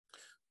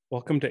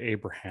Welcome to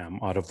Abraham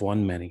out of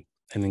One Many,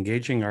 an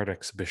engaging art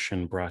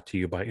exhibition brought to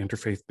you by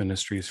Interfaith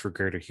Ministries for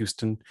Greater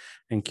Houston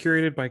and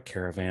curated by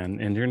Caravan,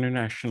 an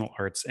international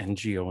arts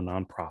NGO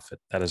nonprofit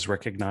that is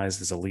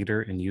recognized as a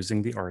leader in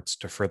using the arts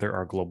to further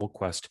our global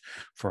quest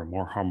for a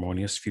more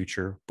harmonious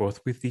future,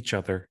 both with each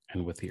other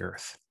and with the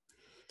earth.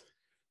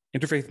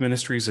 Interfaith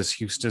Ministries is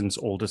Houston's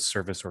oldest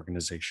service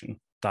organization.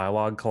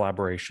 Dialogue,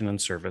 collaboration, and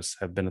service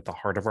have been at the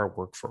heart of our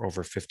work for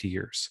over 50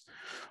 years.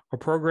 Our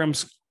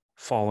programs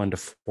fall into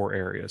four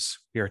areas.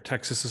 We are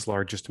Texas's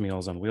largest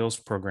Meals on Wheels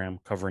program,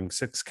 covering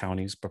 6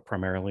 counties, but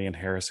primarily in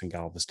Harris and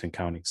Galveston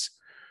counties.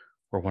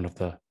 We're one of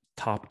the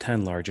top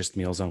 10 largest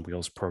Meals on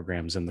Wheels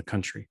programs in the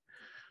country.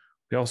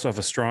 We also have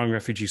a strong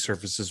refugee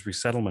services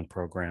resettlement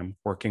program,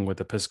 working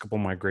with Episcopal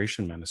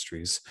Migration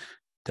Ministries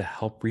to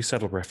help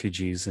resettle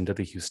refugees into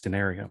the Houston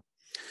area.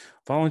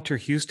 Volunteer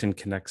Houston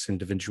connects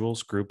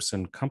individuals, groups,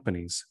 and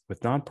companies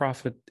with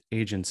nonprofit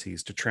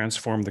agencies to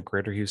transform the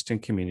greater Houston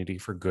community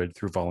for good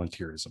through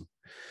volunteerism.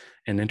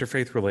 And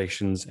Interfaith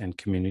Relations and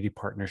Community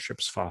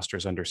Partnerships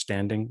fosters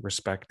understanding,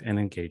 respect, and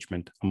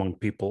engagement among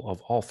people of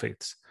all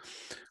faiths.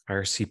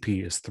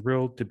 IRCP is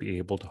thrilled to be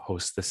able to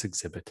host this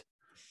exhibit.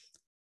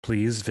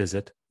 Please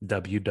visit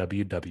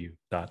www.imgh.org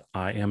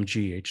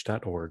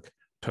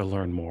to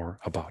learn more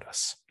about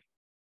us.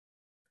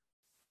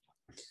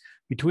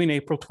 Between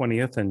April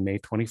 20th and May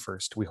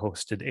 21st, we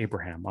hosted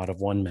Abraham out of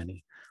One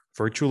Many,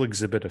 virtual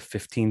exhibit of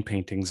 15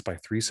 paintings by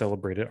 3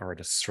 celebrated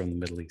artists from the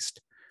Middle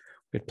East.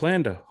 We had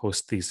planned to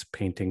host these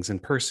paintings in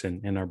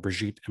person in our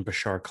Brigitte and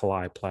Bashar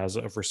Kalai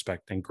Plaza of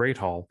Respect and Great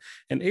Hall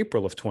in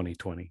April of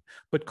 2020,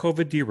 but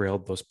COVID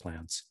derailed those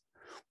plans.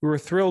 We were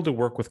thrilled to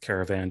work with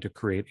Caravan to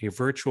create a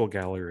virtual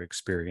gallery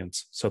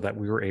experience so that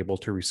we were able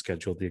to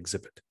reschedule the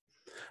exhibit.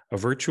 A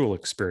virtual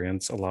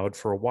experience allowed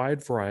for a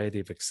wide variety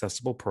of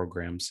accessible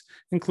programs,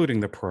 including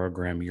the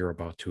program you're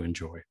about to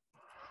enjoy.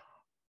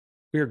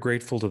 We are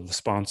grateful to the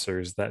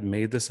sponsors that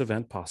made this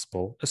event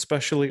possible,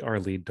 especially our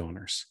lead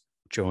donors,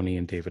 Joni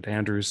and David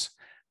Andrews,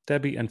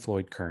 Debbie and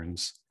Floyd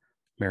Kearns,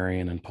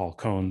 Marion and Paul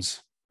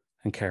Cones,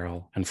 and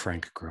Carol and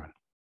Frank Gruen.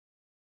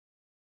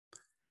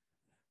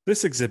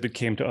 This exhibit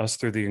came to us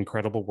through the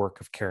incredible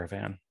work of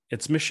Caravan.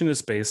 Its mission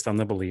is based on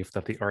the belief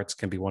that the arts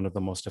can be one of the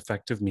most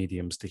effective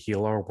mediums to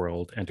heal our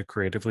world and to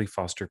creatively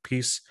foster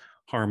peace,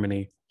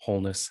 harmony,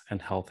 wholeness,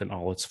 and health in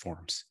all its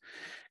forms.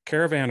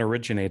 Caravan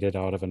originated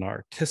out of an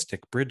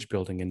artistic bridge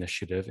building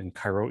initiative in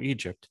Cairo,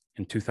 Egypt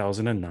in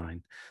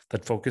 2009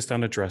 that focused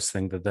on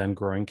addressing the then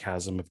growing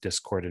chasm of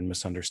discord and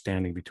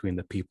misunderstanding between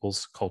the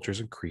peoples,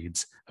 cultures, and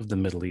creeds of the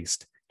Middle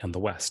East and the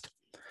West.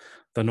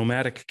 The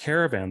nomadic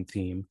caravan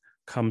theme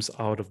comes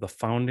out of the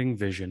founding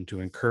vision to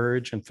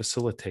encourage and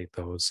facilitate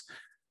those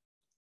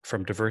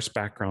from diverse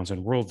backgrounds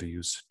and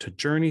worldviews to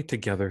journey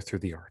together through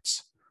the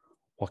arts.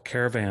 While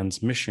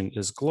Caravan's mission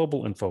is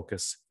global in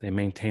focus, they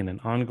maintain an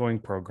ongoing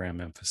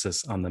program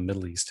emphasis on the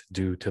Middle East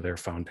due to their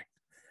founding.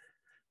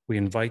 We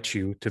invite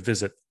you to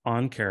visit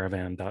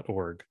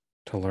oncaravan.org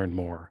to learn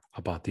more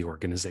about the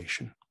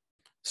organization.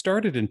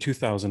 Started in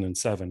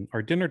 2007,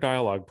 our Dinner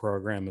Dialogue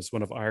program is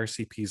one of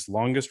IRCP's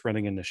longest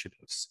running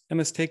initiatives and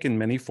has taken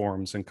many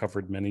forms and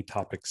covered many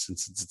topics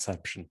since its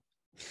inception.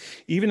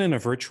 Even in a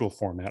virtual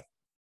format,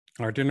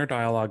 our Dinner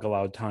Dialogue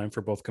allowed time for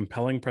both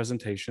compelling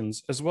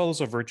presentations as well as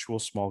a virtual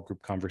small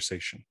group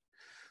conversation.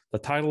 The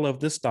title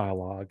of this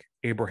dialogue,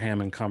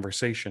 Abraham in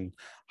Conversation,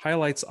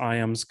 highlights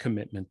IAM's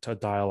commitment to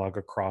dialogue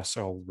across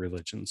all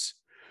religions.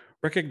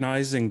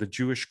 Recognizing the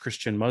Jewish,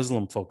 Christian,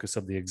 Muslim focus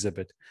of the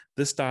exhibit,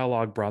 this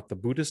dialogue brought the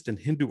Buddhist and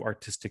Hindu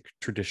artistic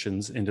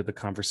traditions into the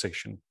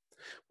conversation.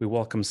 We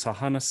welcome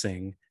Sahana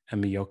Singh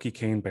and Miyoki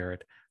Kane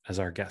Barrett as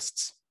our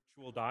guests.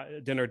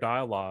 Dinner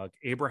Dialogue,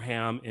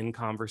 Abraham in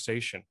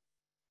Conversation.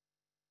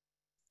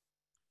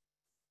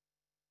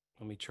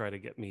 Let me try to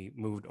get me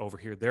moved over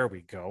here. There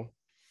we go.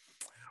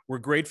 We're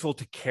grateful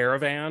to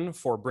Caravan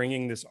for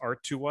bringing this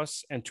art to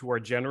us and to our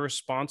generous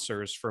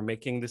sponsors for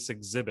making this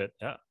exhibit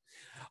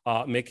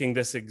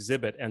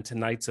and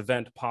tonight's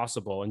event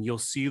possible. And you'll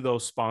see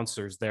those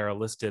sponsors there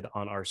listed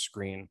on our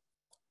screen.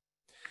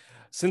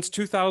 Since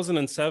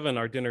 2007,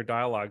 our Dinner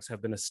Dialogues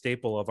have been a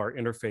staple of our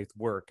interfaith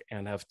work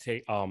and have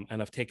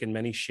taken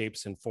many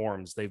shapes and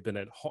forms. They've been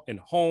in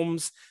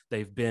homes,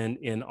 they've been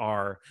in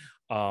our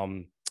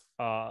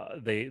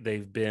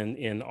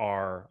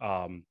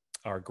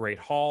our great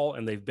hall,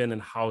 and they've been in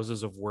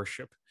houses of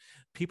worship.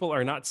 People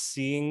are not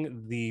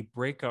seeing the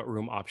breakout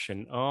room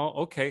option.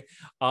 Oh, okay.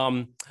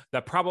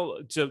 That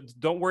probably,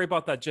 don't worry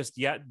about that just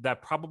yet.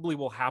 That probably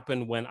will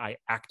happen when I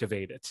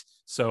activate it.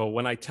 So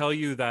when I tell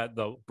you that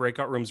the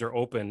breakout rooms are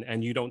open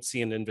and you don't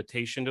see an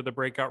invitation to the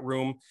breakout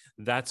room,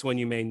 that's when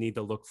you may need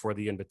to look for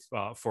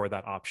for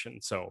that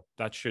option. So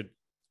that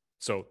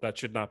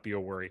should not be a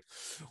worry.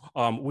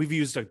 We've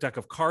used a deck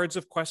of cards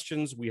of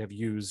questions. We have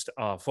used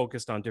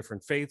focused on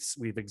different faiths.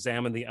 We've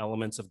examined the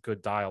elements of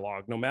good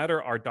dialogue. No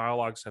matter, our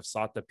dialogues have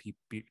sought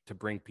to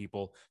bring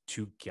people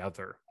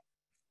together.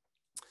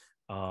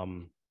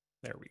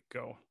 There we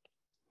go.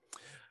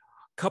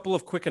 couple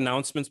of quick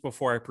announcements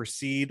before I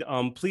proceed.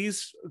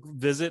 Please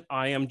visit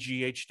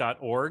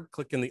imgh.org,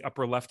 click in the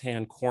upper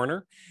left-hand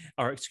corner,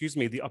 or excuse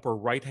me, the upper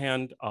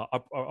right-hand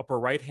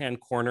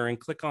corner, and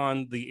click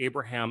on the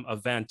Abraham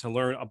event to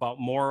learn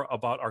more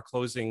about our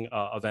closing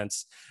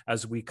events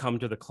as we come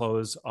to the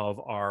close of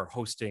our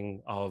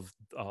hosting of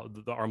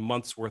our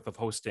month's worth of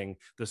hosting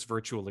this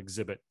virtual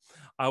exhibit.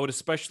 I would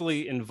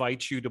especially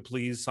invite you to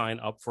please sign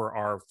up for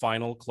our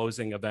final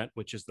closing event,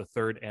 which is the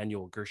 3rd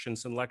annual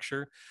Gershenson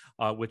Lecture,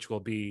 which will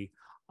be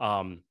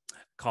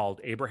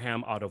called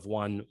Abraham Out of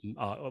One.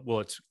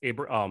 It's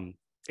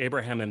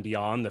Abraham and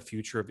Beyond, the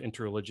Future of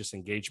Interreligious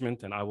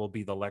Engagement, and I will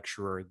be the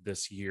lecturer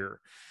this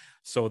year.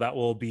 So that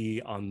will be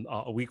on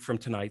a week from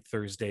tonight,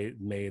 Thursday,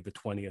 May the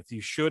 20th.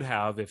 You should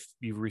have, if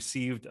you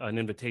received an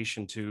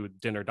invitation to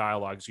Dinner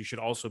Dialogues, you should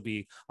also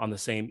be on the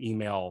same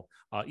email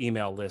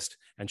list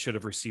and should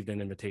have received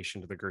an invitation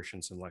to the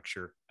Gershenson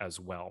lecture as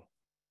well.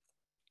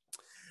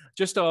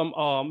 Just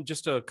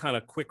a kind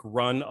of quick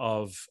run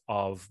of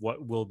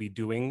what we'll be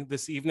doing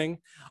this evening.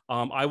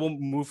 I will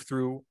move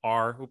through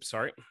our,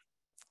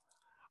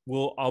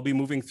 I'll be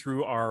moving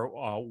through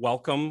our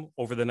welcome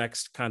over the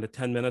next kind of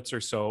 10 minutes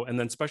or so, and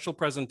then special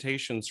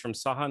presentations from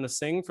Sahana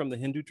Singh from the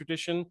Hindu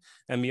tradition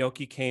and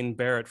Miyoki Kane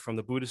Barrett from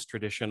the Buddhist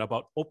tradition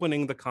about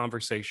opening the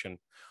conversation.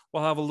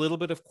 We'll have a little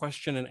bit of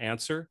question and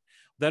answer.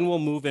 Then we'll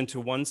move into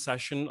one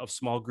session of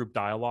small group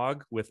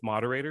dialogue with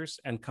moderators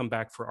and come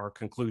back for our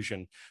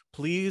conclusion.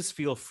 Please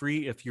feel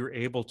free, if you're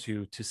able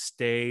to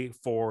stay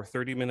for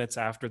 30 minutes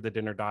after the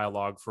dinner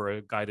dialogue for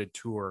a guided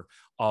tour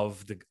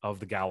of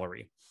the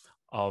gallery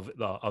of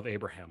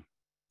Abraham.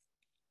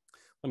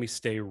 Let me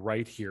stay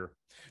right here.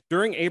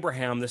 During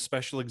Abraham, this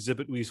special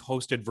exhibit we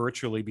hosted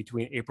virtually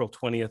between April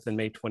 20th and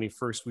May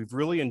 21st, we've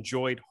really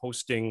enjoyed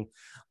hosting,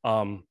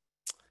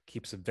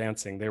 keeps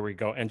advancing, there we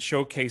go, and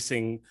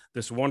showcasing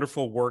this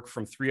wonderful work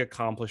from 3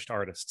 accomplished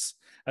artists.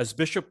 As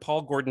Bishop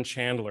Paul Gordon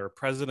Chandler,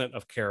 president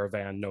of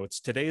Caravan, notes,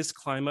 today's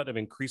climate of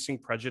increasing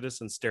prejudice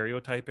and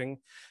stereotyping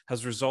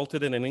has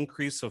resulted in an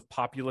increase of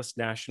populist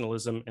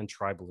nationalism and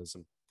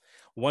tribalism.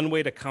 One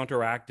way to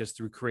counteract is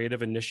through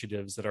creative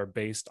initiatives that are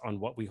based on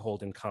what we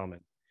hold in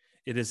common.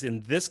 It is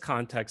in this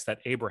context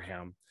that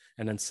Abraham,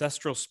 an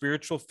ancestral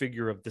spiritual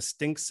figure of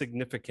distinct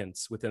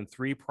significance within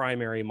 3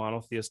 primary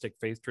monotheistic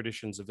faith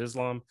traditions of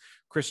Islam,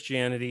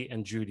 Christianity,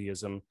 and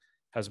Judaism,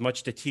 has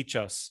much to teach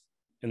us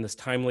in this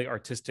timely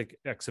artistic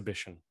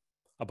exhibition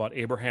about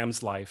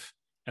Abraham's life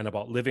and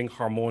about living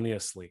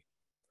harmoniously.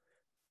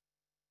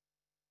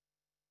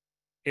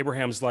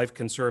 Abraham's life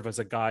can serve as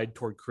a guide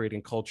toward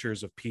creating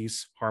cultures of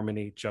peace,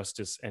 harmony,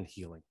 justice, and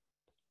healing.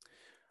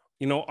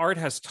 You know, art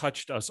has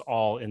touched us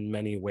all in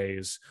many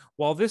ways.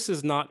 While this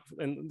is not,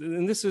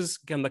 and this is,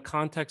 again, the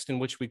context in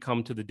which we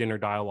come to the dinner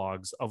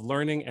dialogues of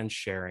learning and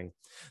sharing.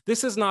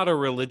 This is not a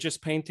religious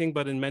painting,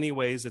 but in many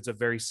ways, it's a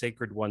very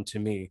sacred one to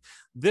me.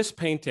 This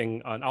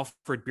painting, an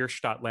Alfred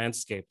Bierstadt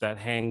landscape that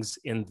hangs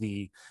in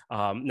the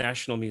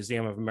National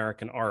Museum of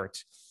American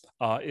Art,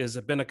 has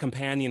been a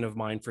companion of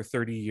mine for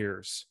 30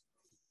 years.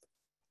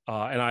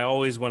 And I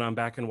always, when I'm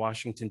back in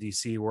Washington,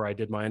 D.C., where I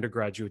did my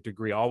undergraduate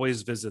degree,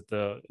 always visit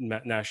the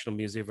National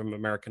Museum of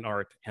American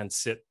Art and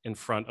sit in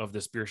front of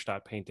this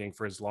Bierstadt painting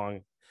for as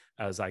long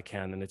as I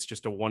can. And it's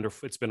just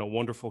it's been a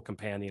wonderful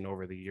companion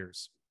over the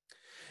years.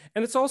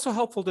 And it's also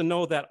helpful to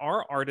know that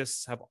our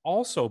artists have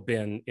also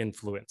been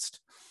influenced.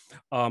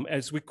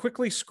 As we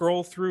quickly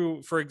scroll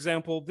through, for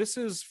example, this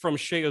is from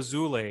Shea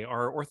Azulay,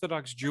 our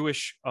Orthodox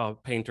Jewish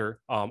painter,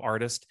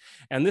 artist.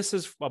 And this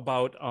is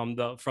about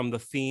from the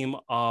theme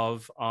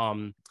of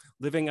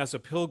living as a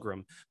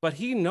pilgrim. But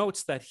he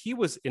notes that he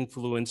was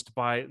influenced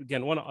by,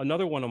 again,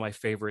 another one of my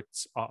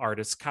favorites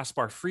artists,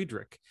 Caspar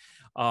Friedrich,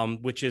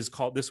 which is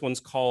called, this one's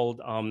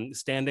called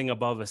Standing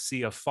Above a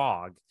Sea of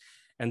Fog.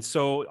 And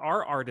so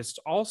our artists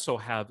also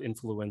have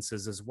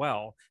influences as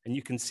well. And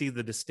you can see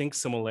the distinct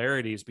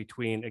similarities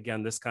between,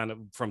 again, this kind of,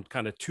 from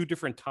kind of 2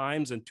 different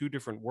times and 2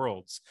 different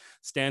worlds,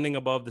 standing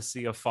above the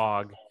sea of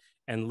fog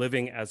and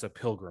living as a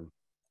pilgrim.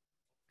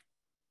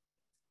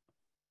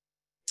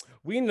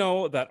 We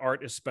know that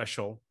art is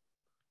special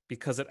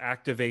because it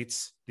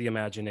activates the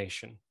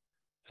imagination.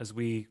 As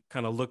we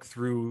kind of look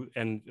through,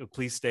 and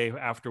please stay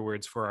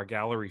afterwards for our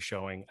gallery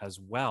showing as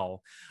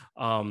well,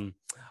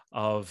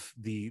 of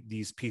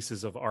these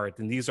pieces of art.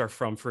 And these are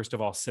from, first of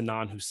all,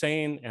 Sinan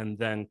Hussein, and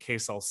then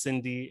Kaisal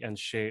Sindhi and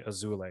Shea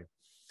Azulay.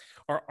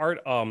 Our art,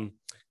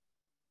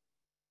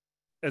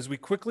 as we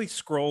quickly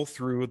scroll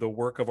through the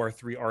work of our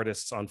 3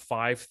 artists on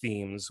 5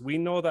 themes, we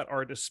know that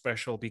art is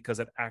special because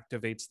it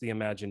activates the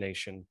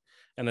imagination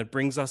and it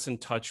brings us in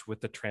touch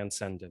with the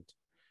transcendent.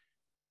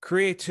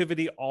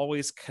 Creativity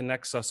always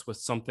connects us with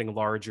something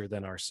larger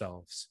than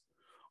ourselves.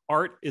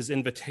 Art is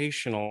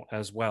invitational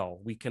as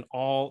well. We can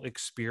all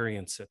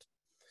experience it.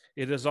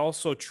 It is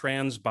also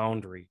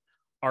transboundary.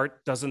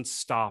 Art doesn't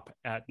stop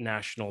at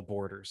national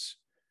borders.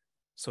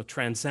 So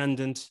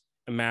transcendent,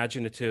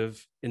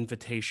 imaginative,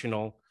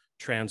 invitational,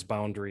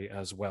 transboundary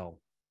as well.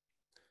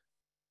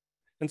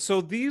 And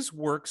so these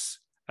works,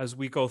 as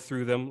we go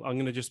through them, I'm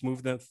going to just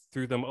move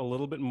through them a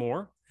little bit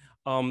more.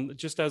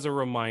 Just as a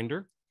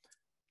reminder,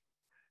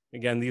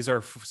 again, these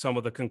are some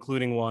of the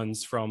concluding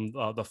ones from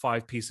the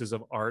 5 pieces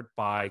of art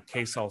by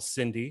Kaysal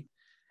Cindy.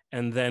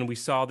 And then we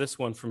saw this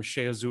one from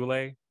Shea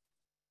Azule.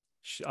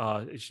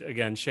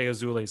 Again, Shea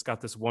Azule's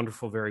got this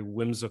wonderful, very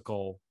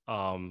whimsical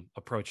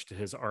approach to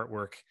his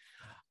artwork.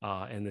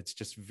 And it's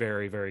just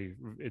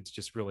it's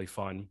just really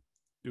fun.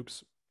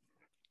 Oops.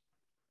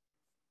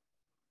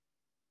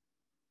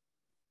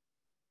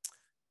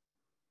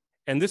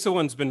 And this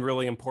one's been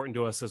really important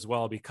to us as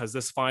well, because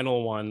this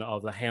final one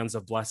of the Hands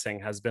of Blessing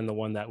has been the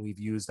one that we've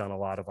used on a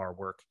lot of our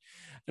work.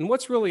 And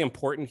what's really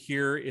important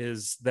here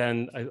is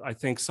then, I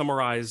think,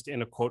 summarized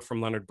in a quote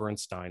from Leonard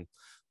Bernstein.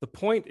 The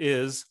point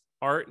is,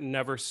 art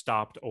never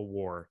stopped a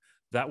war.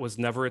 That was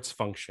never its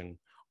function.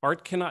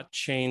 Art cannot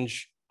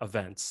change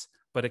events,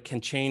 but it can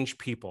change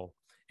people.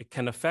 It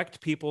can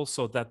affect people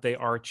so that they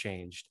are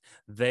changed.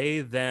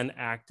 They then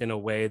act in a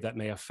way that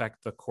may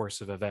affect the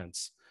course of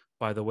events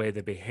by the way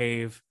they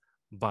behave,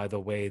 by the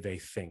way they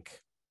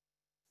think.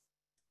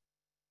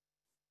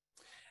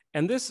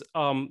 And this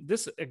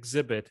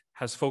exhibit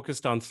has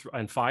focused on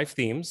 5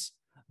 themes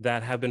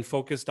that have been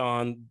focused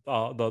on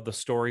the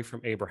story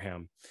from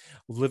Abraham: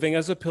 living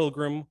as a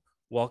pilgrim,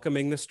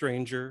 welcoming the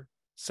stranger,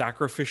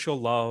 sacrificial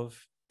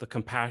love, the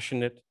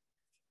compassionate,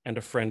 and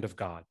a friend of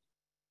God.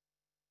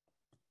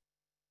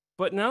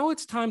 But now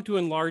it's time to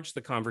enlarge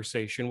the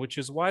conversation, which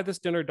is why this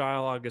dinner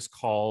dialogue is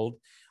called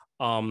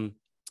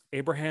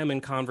Abraham in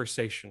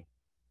Conversation,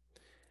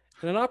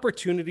 and an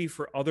opportunity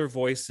for other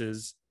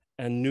voices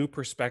and new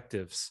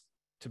perspectives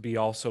to be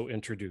also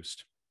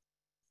introduced.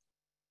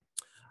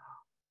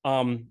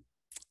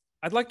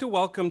 I'd like to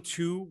welcome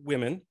 2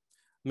 women,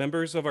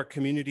 members of our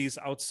communities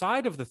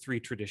outside of the 3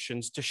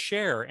 traditions, to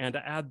share and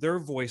to add their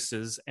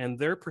voices and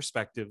their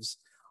perspectives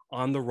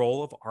on the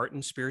role of art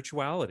and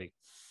spirituality.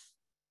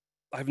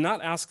 I've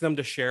not asked them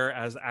to share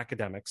as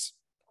academics.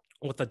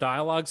 What the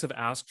dialogues have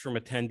asked from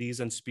attendees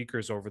and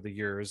speakers over the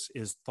years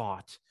is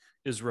thought,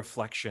 is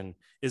reflection,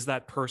 is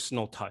that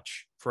personal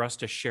touch for us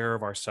to share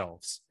of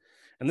ourselves.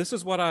 And this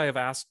is what I have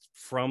asked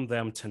from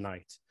them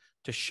tonight,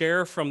 to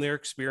share from their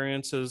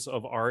experiences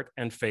of art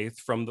and faith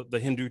from the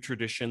Hindu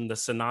tradition, the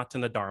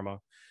Sanatana Dharma,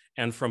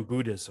 and from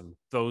Buddhism,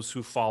 those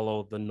who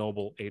follow the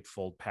Noble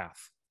Eightfold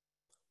Path.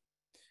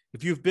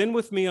 If you've been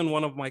with me on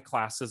one of my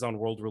classes on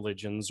world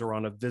religions or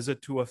on a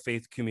visit to a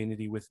faith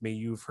community with me,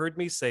 you've heard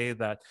me say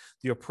that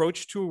the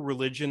approach to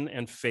religion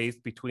and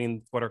faith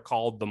between what are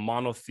called the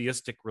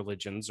monotheistic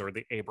religions, or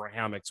the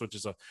Abrahamics, which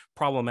is a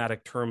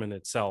problematic term in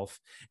itself,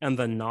 and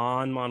the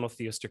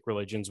non-monotheistic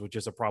religions, which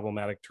is a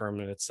problematic term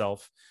in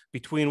itself,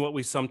 between what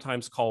we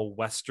sometimes call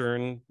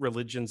Western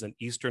religions and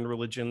Eastern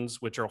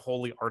religions, which are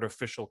wholly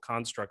artificial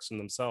constructs in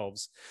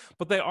themselves.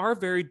 But they are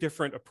very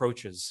different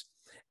approaches.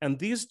 And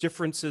these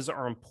differences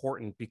are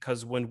important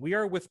because when we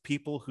are with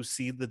people who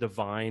see the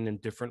divine in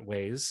different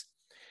ways,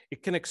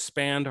 it can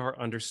expand our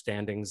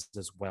understandings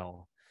as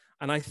well.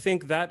 And I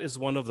think that is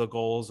one of the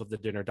goals of the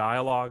dinner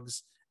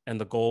dialogues and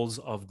the goals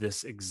of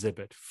this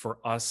exhibit, for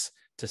us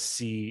to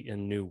see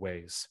in new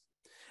ways.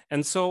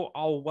 And so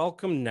I'll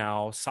welcome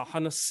now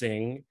Sahana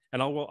Singh,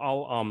 and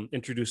I'll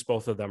introduce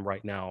both of them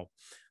right now.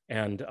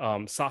 And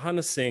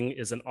Sahana Singh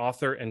is an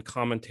author and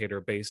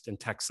commentator based in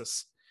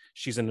Texas.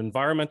 She's an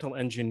environmental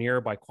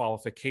engineer by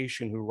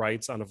qualification who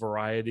writes on a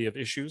variety of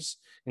issues,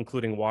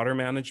 including water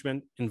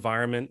management,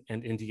 environment,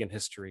 and Indian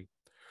history.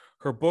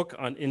 Her book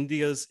on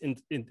India's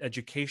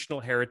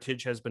educational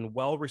heritage has been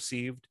well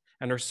received,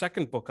 and her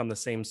second book on the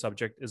same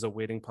subject is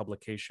awaiting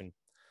publication.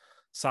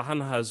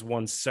 Sahana has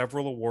won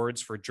several awards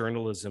for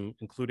journalism,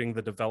 including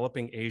the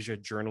Developing Asia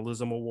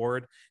Journalism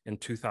Award in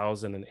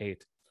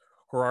 2008.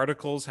 Her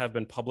articles have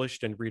been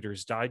published in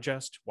Reader's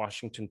Digest,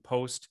 Washington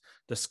Post,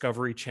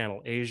 Discovery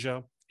Channel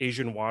Asia,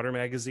 Asian Water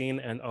Magazine,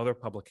 and other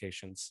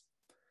publications.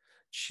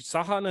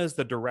 Sahana is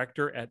the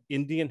director at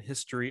Indian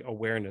History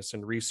Awareness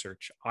and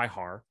Research,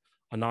 IHAR,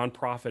 a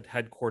nonprofit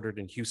headquartered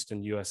in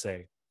Houston,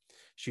 USA.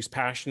 She's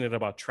passionate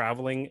about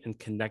traveling and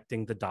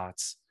connecting the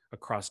dots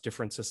across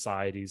different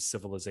societies,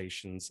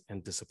 civilizations,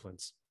 and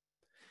disciplines.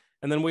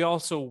 And then we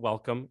also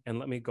welcome, and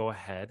let me go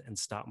ahead and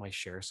stop my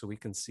share so we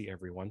can see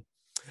everyone,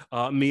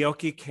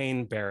 Miyoki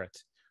Kane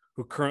Barrett,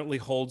 who currently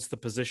holds the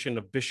position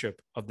of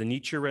Bishop of the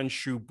Nichiren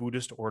Shu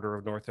Buddhist Order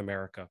of North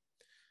America.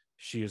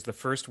 She is the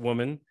first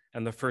woman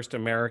and the first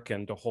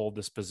American to hold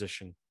this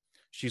position.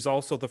 She's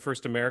also the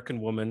first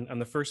American woman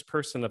and the first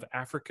person of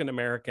African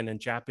American and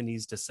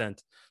Japanese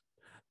descent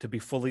to be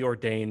fully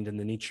ordained in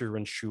the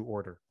Nichiren Shu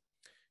Order.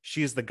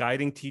 She is the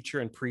guiding teacher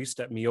and priest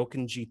at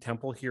Myokinji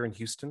Temple here in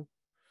Houston,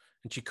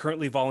 and she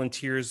currently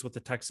volunteers with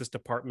the Texas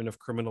Department of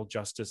Criminal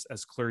Justice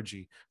as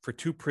clergy for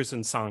 2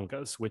 prison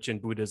sanghas, which in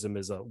Buddhism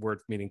is a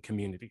word meaning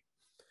community.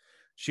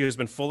 She has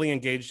been fully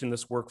engaged in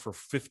this work for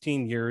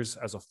 15 years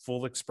as a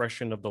full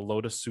expression of the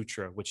Lotus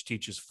Sutra, which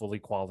teaches full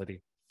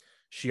equality.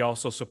 She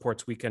also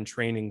supports weekend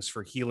trainings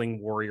for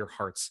Healing Warrior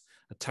Hearts,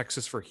 a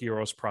Texas for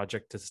Heroes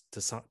project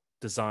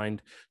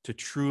designed to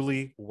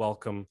truly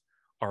welcome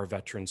our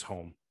veterans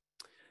home.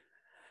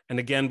 And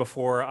again,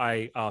 before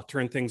I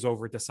turn things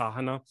over to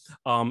Sahana,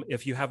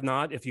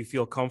 if you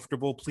feel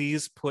comfortable,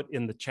 please put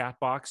in the chat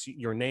box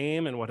your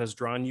name and what has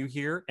drawn you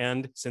here.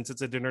 And since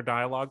it's a dinner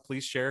dialogue,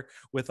 please share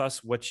with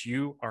us what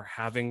you are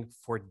having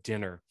for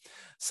dinner.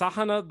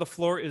 Sahana, the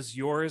floor is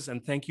yours,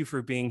 and thank you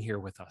for being here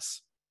with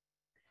us.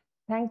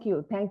 Thank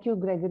you. Thank you,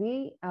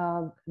 Gregory.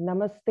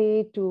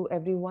 Namaste to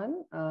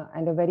everyone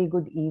and a very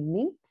good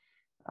evening.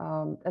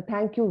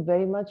 Thank you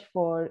very much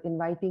for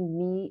inviting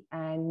me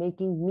and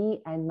making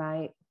me and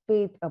my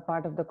faith a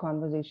part of the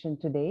conversation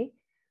today.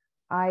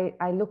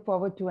 I look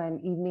forward to an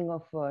evening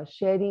of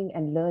sharing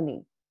and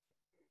learning.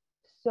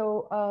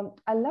 So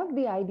I love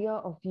the idea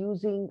of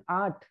using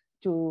art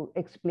to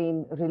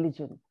explain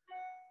religion.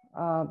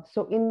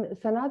 So in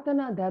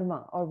Sanatana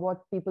Dharma, or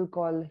what people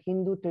call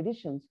Hindu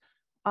traditions,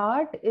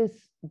 art is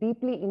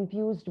deeply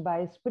infused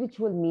by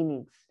spiritual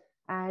meanings,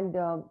 and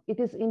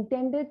it is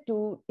intended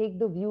to take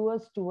the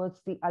viewers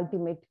towards the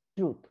ultimate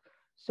truth.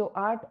 So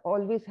art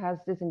always has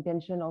this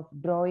intention of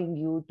drawing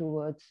you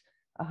towards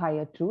a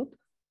higher truth.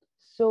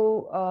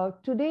 So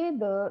today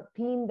the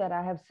theme that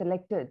I have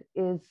selected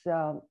is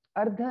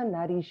Ardha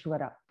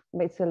Narishwara.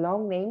 It's a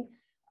long name,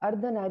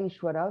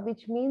 Ardhanarishwara,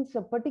 which means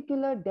a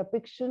particular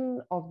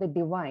depiction of the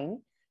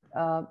divine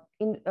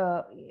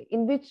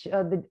in which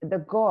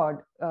the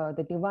god,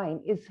 the divine,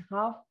 is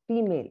half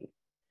female.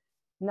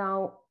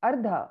 Now,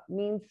 Ardha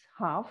means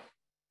half,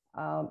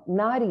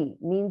 Nari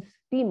means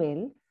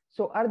female,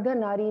 so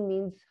Ardhanari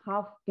means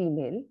half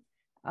female,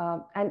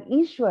 and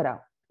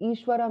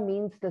Ishwara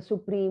means the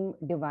supreme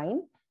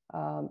divine.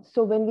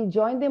 So when we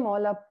join them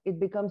all up,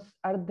 it becomes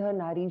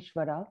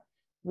Ardhanarishwara,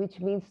 which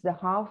means the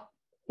half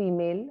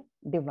female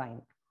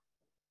divine.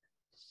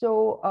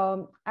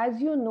 So as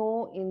you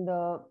know, in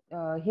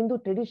the Hindu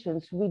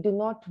traditions, we do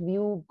not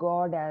view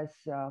God as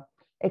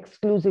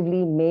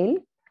exclusively male.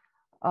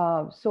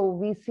 So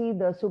we see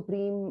the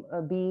supreme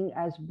being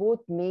as both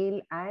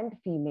male and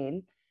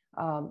female.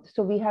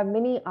 So we have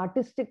many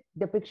artistic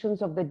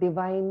depictions of the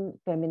divine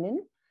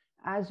feminine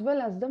as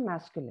well as the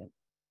masculine.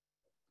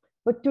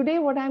 But today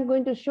what I'm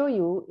going to show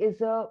you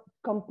is a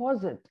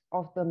composite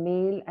of the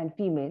male and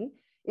female.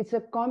 It's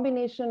a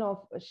combination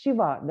of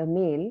Shiva, the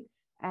male,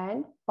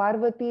 and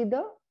Parvati,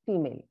 the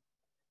female.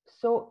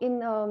 So in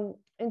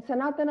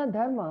Sanatana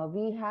Dharma,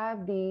 we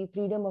have the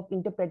freedom of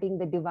interpreting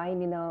the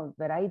divine in a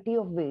variety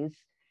of ways.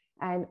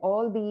 And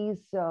all these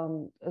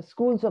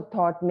schools of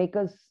thought make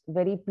us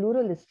very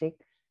pluralistic.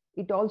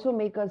 It also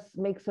makes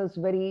us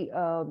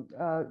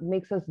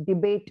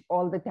debate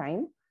all the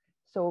time.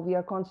 So we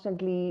are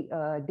constantly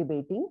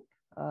debating.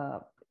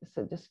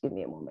 So just give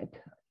me a moment.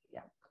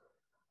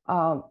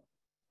 Yeah.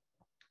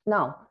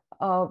 Now,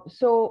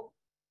 so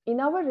in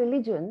our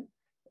religion,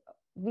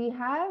 we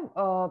have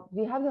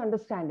the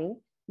understanding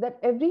that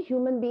every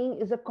human being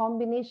is a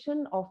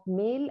combination of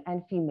male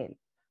and female.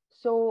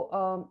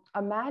 So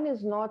a man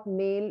is not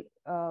male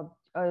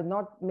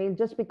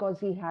just because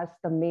he has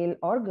the male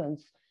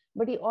organs,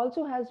 but he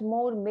also has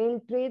more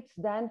male traits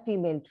than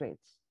female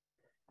traits.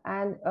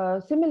 And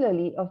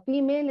similarly, a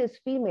female is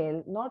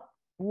female not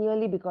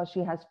merely because she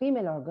has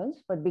female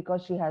organs, but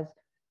because she has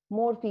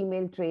more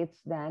female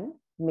traits than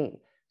male.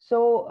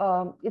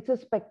 So it's a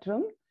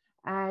spectrum,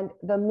 and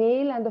the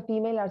male and the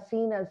female are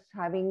seen as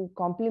having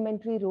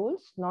complementary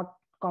roles, not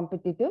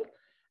competitive.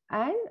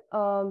 And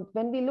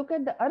when we look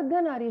at the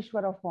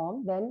Ardhanarishwara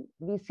form, then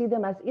we see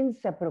them as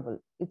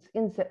inseparable. It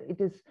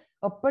is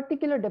a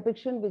particular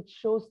depiction which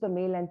shows the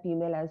male and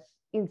female as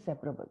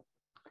inseparable.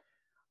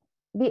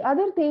 The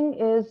other thing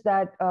is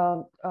that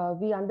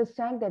we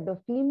understand that the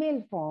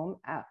female form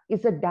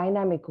is a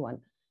dynamic one.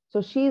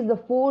 So she is the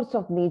force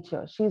of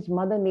nature. She is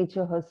Mother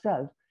Nature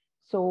herself.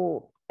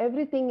 So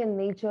everything in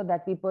nature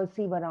that we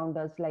perceive around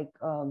us, like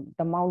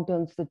the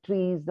mountains, the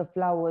trees, the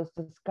flowers,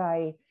 the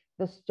sky,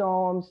 the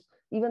storms,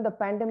 even the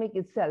pandemic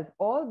itself,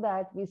 all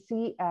that we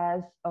see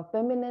as a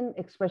feminine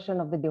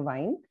expression of the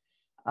divine.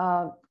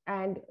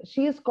 And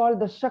she is called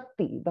the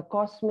Shakti, the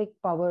cosmic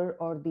power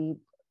or the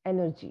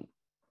energy.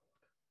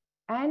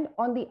 And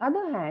on the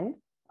other hand,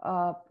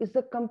 is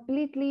the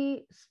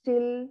completely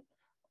still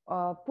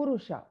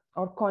Purusha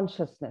or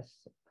consciousness,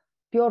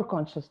 pure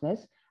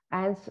consciousness.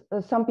 And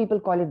some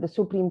people call it the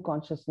supreme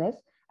consciousness.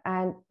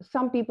 And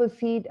some people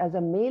see it as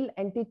a male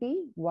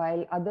entity,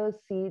 while others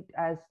see it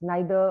as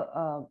neither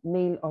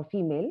male or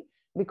female,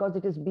 because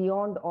it is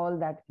beyond all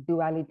that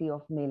duality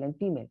of male and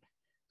female.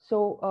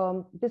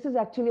 So this is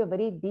actually a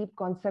very deep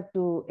concept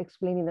to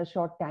explain in a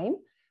short time.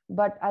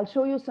 But I'll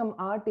show you some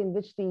art in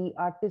which the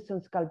artists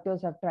and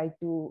sculptors have tried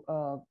to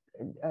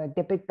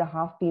depict the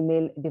half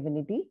female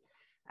divinity.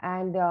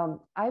 And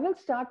I will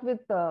start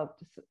with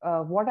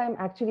what I'm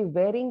actually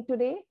wearing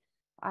today.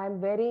 I'm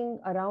wearing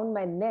around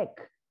my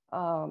neck.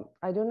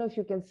 I don't know if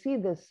you can see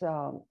this,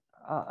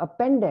 a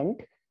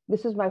pendant.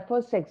 This is my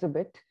first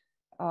exhibit.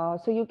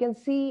 So you can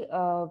see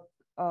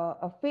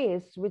a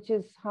face which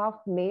is half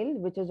male,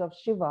 which is of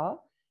Shiva,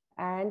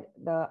 and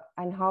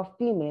half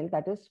female,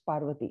 that is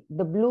Parvati.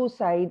 The blue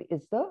side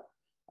is the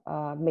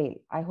male.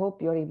 I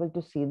hope you're able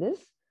to see this.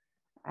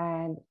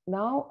 And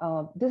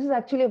now this is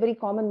actually a very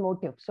common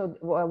motif. So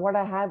what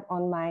I have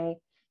on my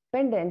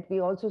pendant, we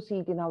also see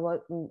it in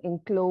our in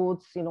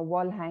clothes,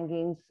 wall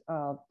hangings,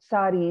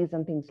 saris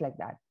and things like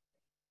that.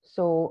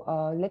 So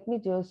let me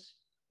just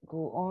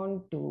go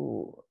on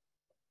to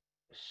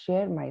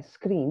share my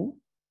screen.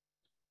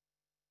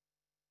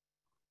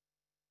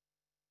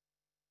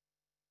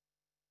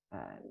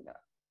 And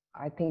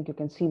I think you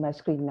can see my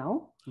screen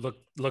now.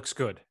 Looks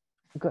good.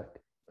 Good.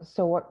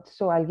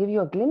 So I'll give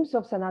you a glimpse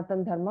of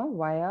Sanatan Dharma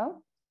via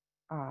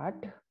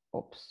art.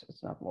 Oops,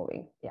 it's not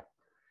moving. Yeah.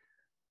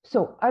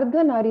 So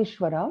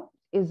Ardhanarishwara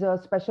is a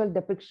special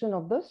depiction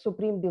of the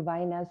Supreme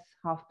Divine as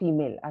half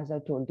female, as I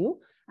told you.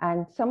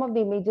 And some of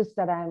the images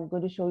that I'm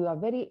going to show you are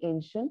very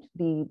ancient.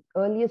 The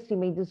earliest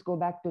images go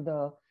back to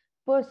the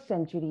 1st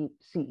century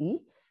CE.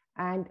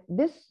 And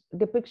this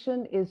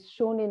depiction is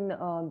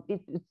shown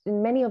it's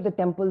in many of the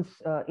temples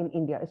in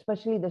India,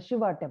 especially the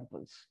Shiva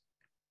temples.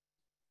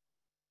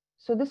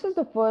 So this is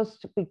the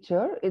first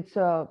picture. It's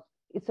a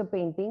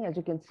painting, as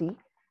you can see.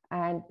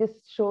 And this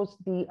shows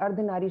the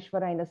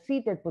Ardhanarishwara in a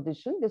seated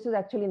position. This is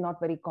actually not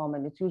very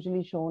common. It's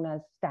usually shown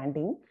as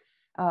standing.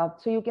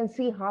 So you can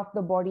see half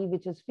the body,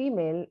 which is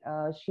female.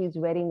 She's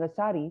wearing a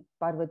sari,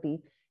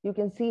 Parvati. You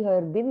can see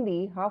her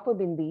bindi, half a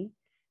bindi.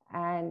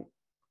 And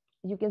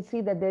you can see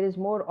that there is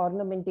more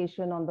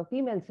ornamentation on the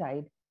female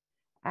side.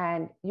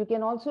 And you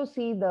can also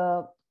see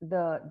the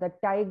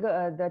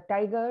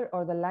tiger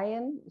or the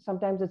lion.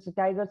 Sometimes it's a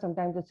tiger,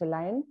 sometimes it's a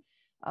lion.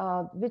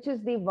 Which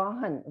is the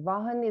Vahan.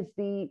 Vahan is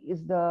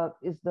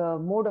the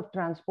mode of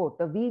transport,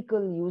 the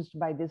vehicle used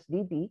by this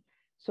deity.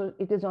 So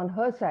it is on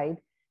her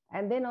side.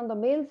 And then on the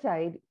male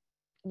side,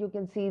 you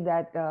can see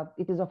that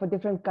it is of a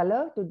different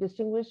color to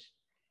distinguish.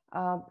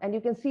 And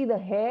you can see the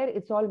hair,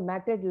 it's all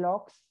matted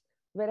locks.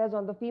 Whereas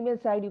on the female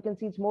side, you can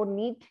see it's more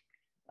neat.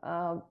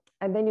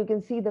 And then you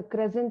can see the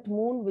crescent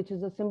moon, which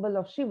is a symbol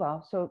of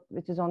Shiva, so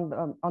which is on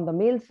the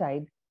male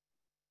side.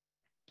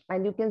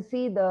 And you can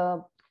see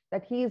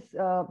that he's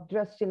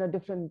dressed in a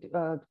different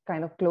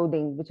kind of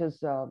clothing, which is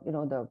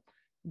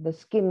the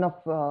skin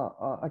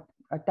of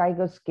a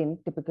tiger skin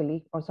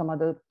typically, or some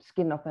other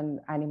skin of an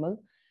animal.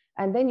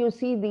 And then you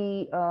see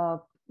the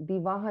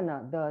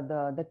Vahana,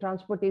 the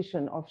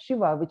transportation of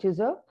Shiva, which is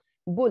a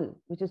bull,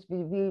 which is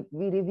we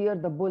revere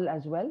the bull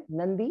as well,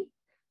 Nandi.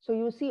 So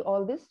you see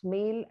all this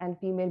male and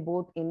female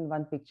both in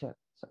one picture.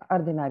 So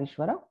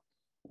Ardhanarishwara.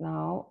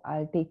 Now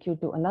I'll take you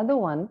to another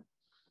one.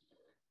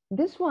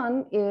 This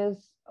one is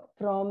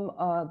from,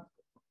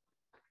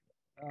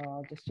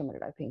 just a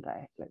minute, I think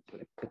let's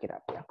pick it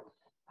up.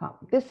 Yeah.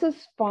 This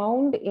is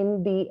found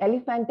in the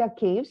Elephanta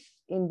caves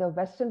in the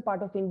western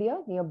part of India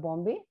near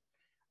Bombay.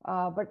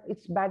 But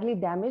it's badly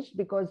damaged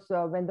because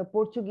when the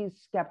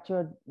Portuguese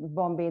captured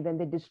Bombay, then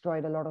they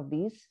destroyed a lot of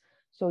these.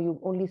 So you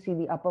only see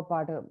the upper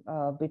part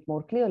a bit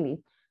more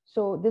clearly.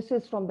 So this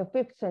is from the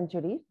 5th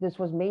century. This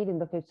was made in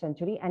the 5th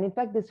century. And in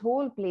fact, this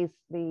whole place,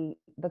 the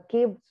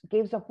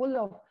caves are full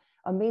of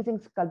amazing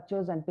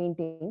sculptures and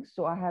paintings.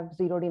 So I have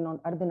zeroed in on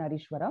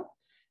Ardhanarishwara.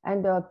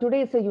 And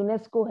today it's a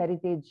UNESCO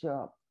heritage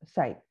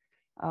site.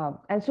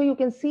 And so you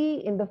can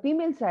see in the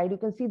female side, you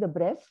can see the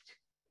breast.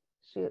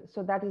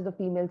 So that is the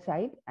female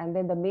side. And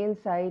then the male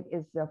side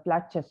is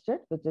flat-chested,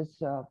 which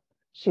is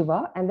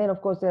Shiva. And then,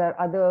 of course, there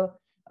are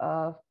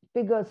other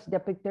figures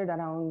depicted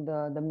around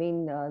the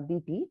main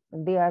deity.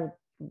 They are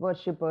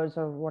worshippers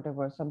or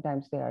whatever.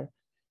 Sometimes they are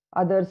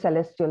other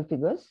celestial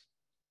figures.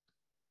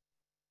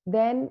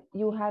 Then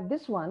you have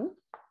this one,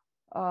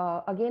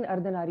 again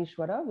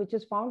Ardhanarishwara, which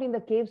is found in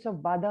the caves of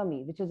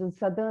Badami, which is in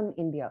southern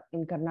India,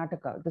 in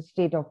Karnataka, the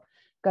state of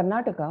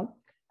Karnataka.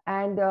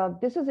 And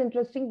this is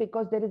interesting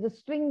because there is a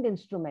stringed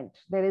instrument.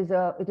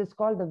 It is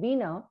called the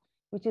veena,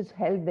 which is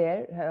held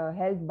there,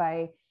 held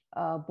by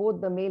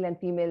both the male and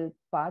female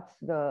parts.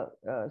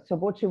 So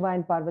both Shiva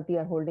and Parvati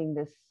are holding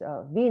this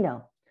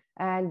veena.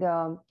 And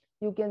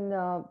you can,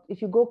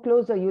 if you go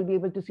closer, you'll be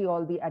able to see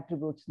all the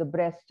attributes, the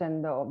breast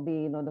and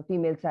the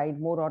female side,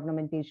 more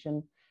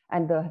ornamentation,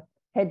 and the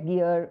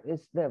headgear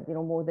is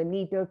more the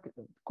neater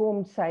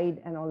comb side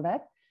and all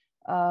that.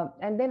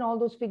 And then all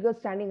those figures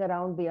standing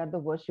around, they are the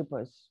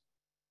worshippers.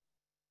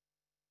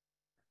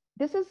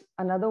 This is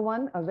another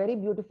one, a very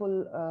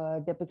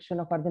beautiful depiction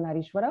of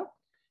Ardhanarishwara.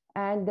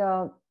 And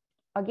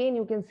again,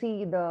 you can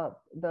see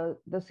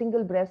the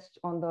single breast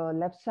on the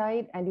left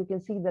side, and you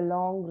can see the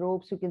long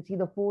robes. You can see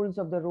the folds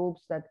of the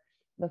robes that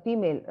the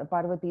female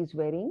Parvati is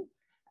wearing.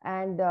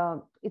 And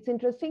it's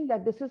interesting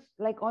that this is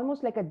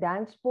almost like a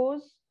dance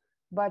pose.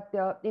 But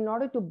in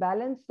order to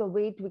balance the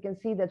weight, we can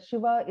see that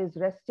Shiva is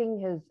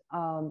resting his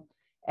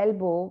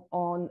elbow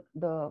on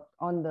the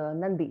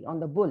Nandi,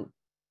 on the bull.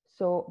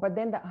 So, but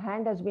then the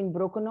hand has been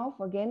broken off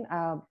again.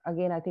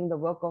 Again, I think the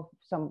work of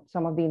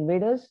some of the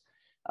invaders.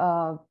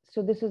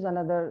 So this is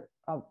another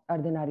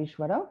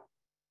Ardhanarishwara.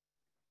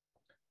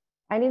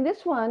 And in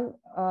this one,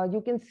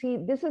 you can see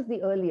this is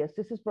the earliest.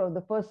 This is from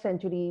the 1st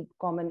century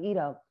Common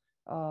Era,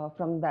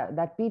 from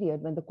that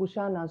period when the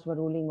Kushanas were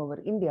ruling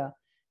over India.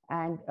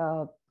 And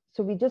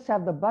so we just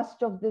have the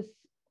bust of this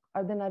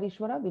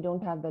Ardhanarishwara. We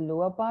don't have the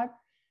lower part.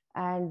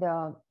 And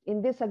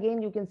in this,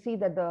 again, you can see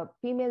that the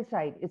female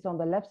side is on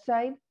the left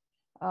side,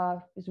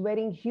 is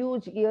wearing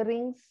huge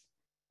earrings.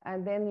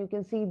 And then you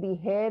can see the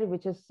hair,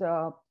 which is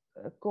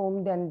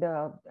combed and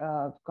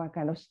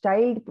kind of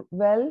styled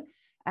well.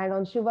 And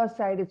on Shiva's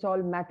side, it's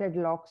all matted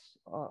locks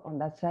on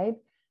that side.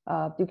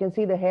 You can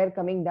see the hair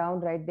coming down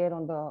right there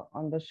on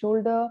the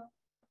shoulder.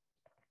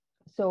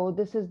 So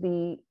this is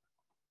the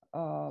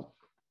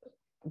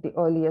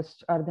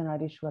earliest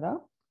Ardhanarishwara.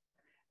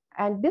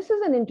 And this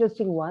is an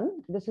interesting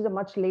one. This is a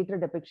much later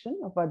depiction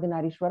of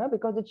Ardhanarishwara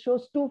because it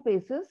shows two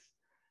faces.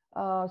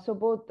 So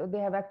both, they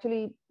have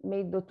actually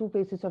made the two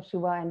faces of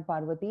Shiva and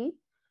Parvati.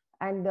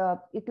 And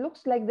it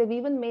looks like they've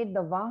even made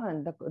the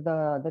Vahan,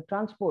 the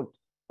transport,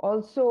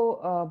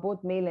 also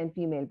both male and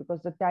female,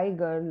 because the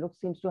tiger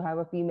seems to have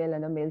a female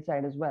and a male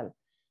side as well.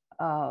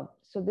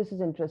 So this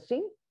is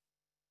interesting.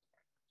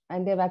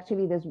 And they've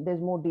actually, there's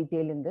more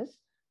detail in this.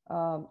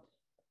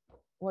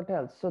 What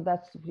else? So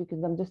that's,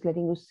 I'm just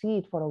letting you see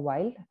it for a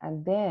while,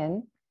 and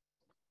then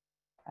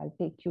I'll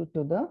take you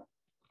to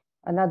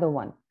another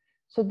one.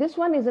 So this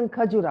one is in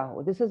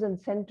Khajuraho. This is in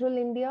central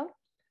India.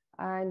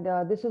 And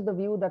this is the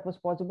view that was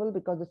possible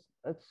because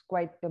it's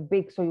quite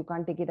big, so you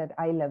can't take it at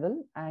eye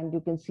level. And you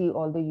can see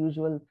all the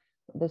usual,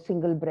 the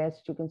single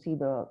breast, you can see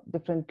the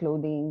different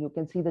clothing, you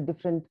can see the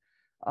different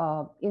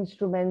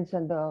instruments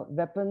and the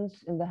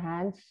weapons in the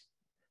hands.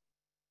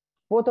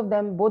 Both of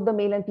them, both the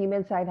male and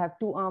female side have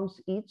 2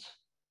 arms each,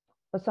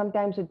 but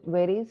sometimes it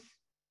varies.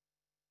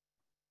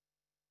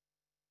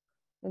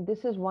 And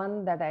this is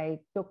one that I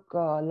took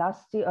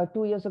last year,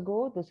 2 years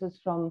ago. This is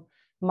from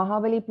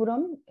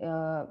Mahabalipuram,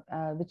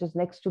 which is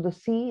next to the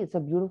sea. It's a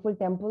beautiful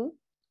temple.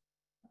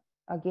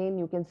 Again,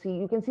 you can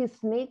see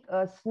snake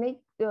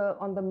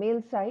on the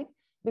male side,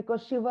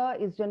 because Shiva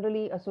is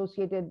generally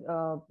associated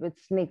with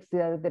snakes.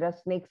 There are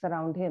snakes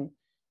around him.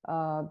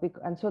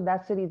 And so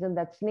that's the reason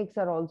that snakes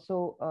are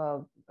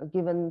also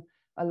given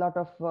a lot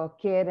of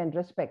care and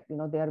respect. You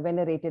know, they are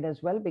venerated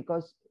as well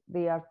because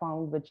they are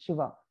found with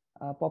Shiva,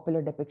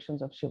 popular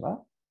depictions of Shiva.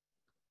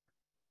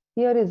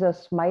 Here is a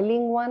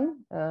smiling one,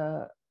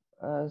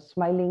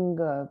 smiling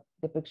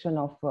depiction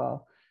of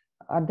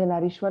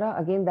Ardhanarishwara.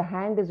 Again, the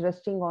hand is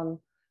resting on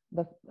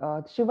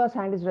Shiva's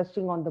hand is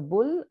resting on the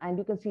bull, and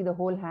you can see the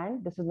whole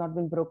hand. This has not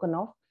been broken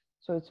off,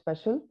 so it's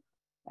special.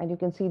 And you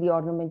can see the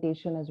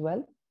ornamentation as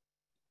well.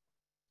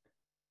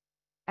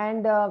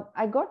 And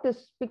I got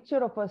this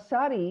picture of a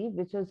sari,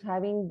 which is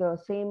having the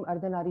same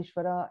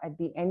Ardhanarishwara at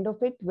the end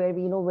of it, where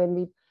we, when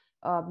we,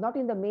 not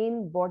in the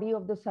main body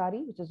of the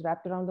sari, which is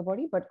wrapped around the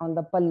body, but on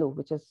the pallu,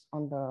 which is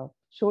on the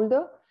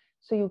shoulder.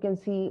 So you can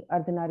see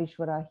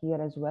Ardhanarishwara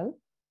here as well.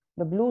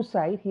 The blue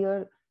side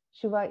here,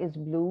 Shiva is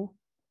blue,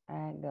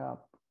 and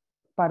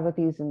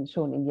Parvati is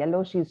shown in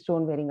yellow. She is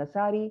shown wearing a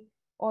sari,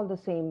 all the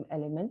same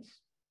elements.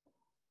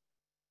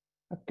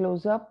 A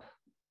close-up.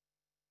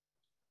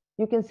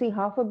 You can see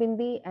half a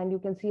bindi, and you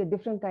can see a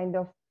different kind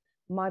of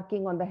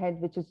marking on the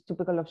head, which is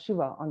typical of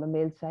Shiva on the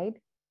male side.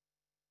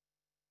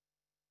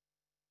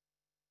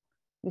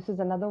 This is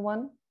another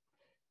one.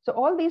 So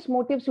all these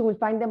motifs, you will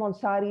find them on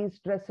saris,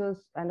 dresses,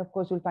 and of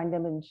course, you'll find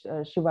them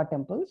in Shiva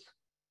temples.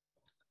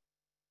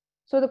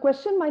 So the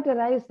question might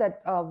arise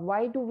that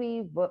why do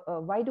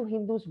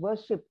Hindus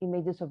worship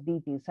images of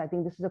deities? I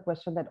think this is a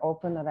question that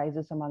often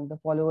arises among the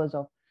followers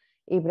of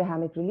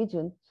Abrahamic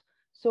religions.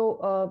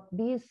 So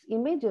these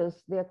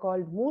images, they are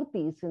called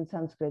murtis in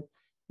Sanskrit.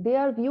 They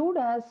are viewed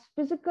as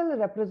physical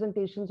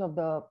representations of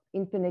the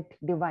infinite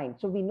divine.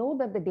 So we know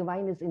that the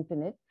divine is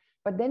infinite,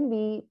 but then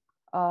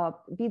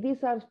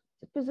these are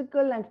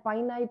physical and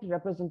finite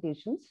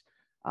representations.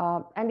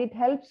 And it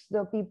helps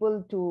the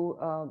people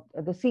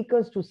the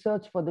seekers to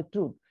search for the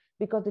truth,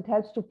 because it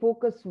helps to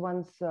focus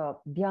one's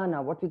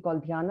dhyana, what we call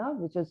dhyana,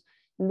 which is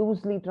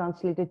loosely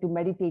translated to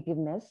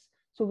meditativeness.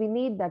 So we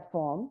need that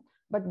form.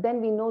 But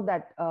then we know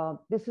that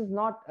this is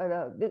not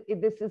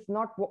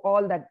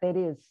all that there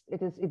is.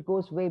 It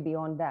goes way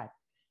beyond that.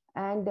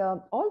 And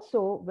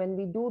also, when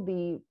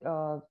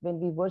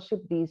we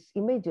worship these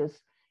images,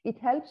 it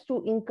helps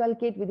to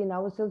inculcate within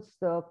ourselves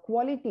the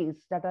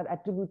qualities that are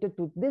attributed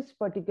to this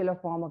particular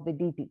form of the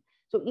deity.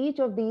 So each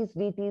of these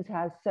deities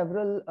has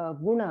several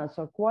gunas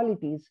or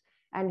qualities.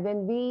 And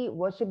when we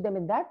worship them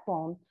in that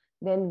form,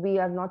 then we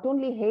are not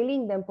only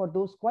hailing them for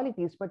those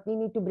qualities, but we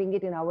need to bring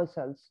it in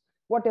ourselves.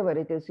 Whatever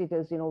it is,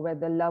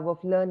 whether love of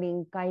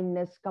learning,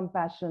 kindness,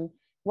 compassion,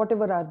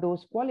 whatever are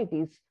those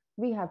qualities,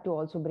 we have to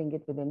also bring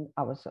it within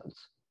ourselves.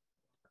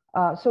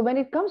 So when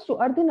it comes to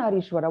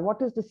Ardhanarishwara,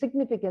 what is the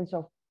significance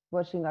of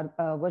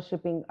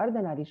worshipping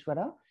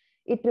Ardhanarishwara?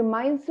 It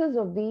reminds us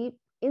of the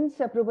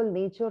inseparable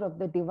nature of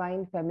the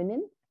divine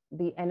feminine,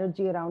 the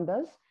energy around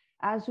us,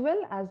 as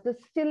well as the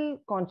still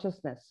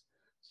consciousness.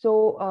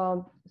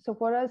 So, so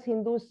for us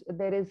Hindus,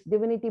 there is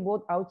divinity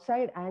both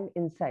outside and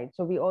inside.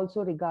 So we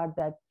also regard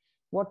that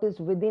what is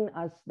within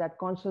us, that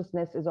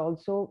consciousness, is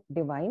also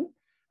divine,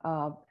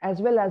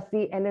 as well as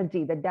the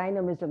energy, the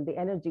dynamism, the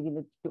energy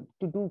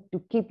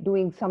to keep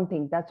doing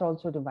something, that's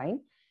also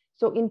divine.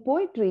 So in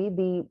poetry,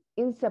 the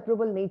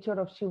inseparable nature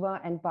of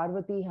Shiva and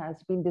Parvati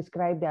has been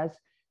described as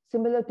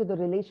similar to the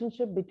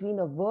relationship between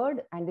a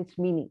word and its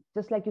meaning.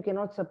 Just like you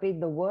cannot separate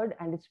the word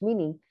and its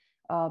meaning,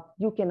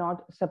 you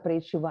cannot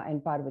separate Shiva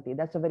and Parvati.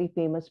 That's a very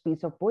famous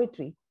piece of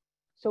poetry.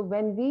 So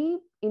when we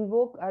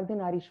invoke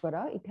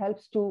Ardhanarishwara, it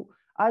helps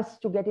us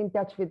to get in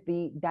touch with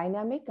the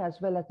dynamic as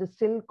well as the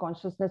still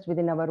consciousness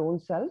within our own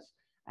selves,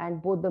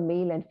 and both the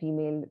male and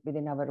female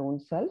within our own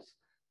selves.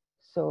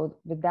 So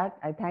with that,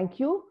 I thank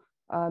you.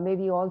 May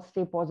we all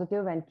stay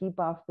positive and keep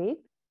our faith.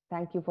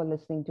 Thank you for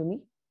listening to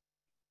me.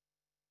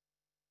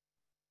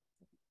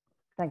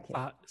 Thank you.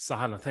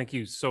 Sahana, thank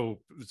you so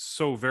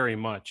very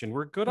much. And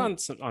we're good on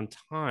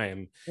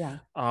time. Yeah.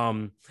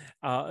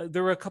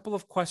 There were a couple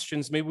of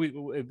questions. Maybe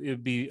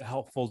it'd be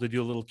helpful to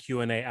do a little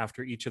Q&A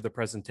after each of the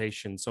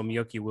presentations. So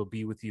Miyoki will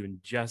be with you in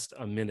just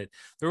a minute.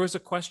 There was a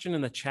question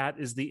in the chat: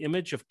 is the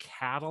image of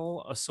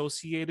cattle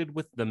associated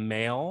with the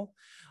male?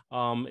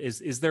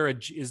 Is there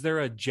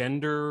a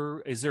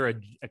gender? Is there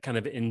a kind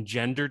of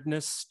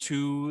engenderedness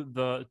to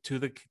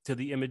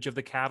the image of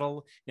the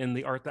cattle in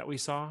the art that we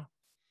saw?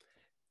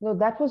 No,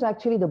 that was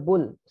actually the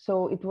bull.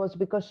 So it was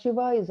because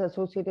Shiva is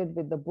associated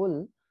with the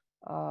bull.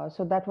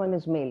 So that one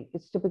is male.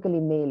 It's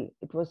typically male.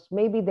 It was,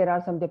 maybe there are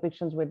some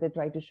depictions where they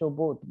try to show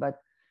both, but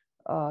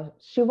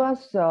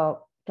Shiva's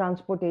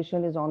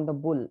transportation is on the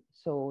bull.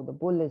 So the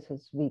bull is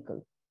his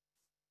vehicle.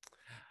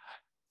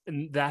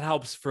 And that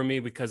helps for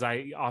me because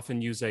I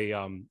often use a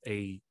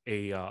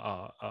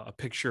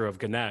picture of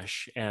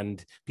Ganesh,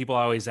 and people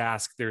always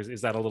ask,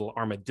 is that a little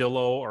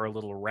armadillo or a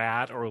little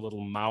rat or a little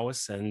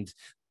mouse? And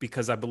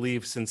because I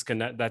believe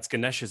that's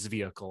Ganesh's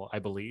vehicle, I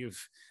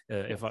believe,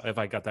 if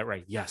I got that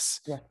right. Yes,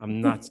 yeah. I'm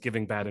not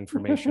giving bad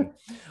information.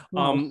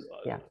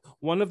 Yeah.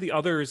 One of the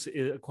other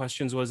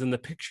questions was, in the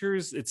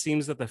pictures, it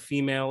seems that the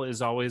female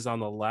is always on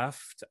the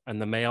left and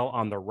the male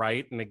on the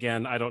right. And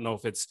again, I don't know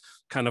if it's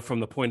kind of from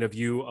the point of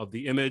view of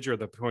the image or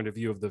the point of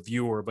view of the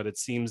viewer, but it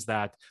seems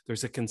that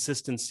there's a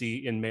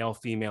consistency in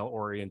male-female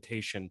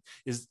orientation.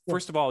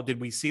 First of all,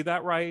 did we see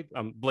that right?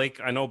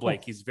 Blake, I know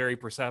Blake, he's very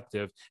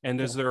perceptive.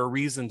 And is there a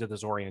reason to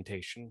this orientation?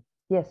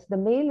 Yes,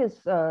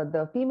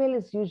 the female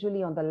is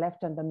usually on the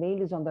left and the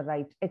male is on the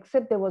right,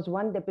 except there was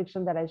one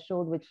depiction that I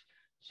showed which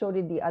showed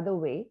it the other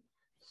way.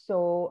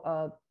 So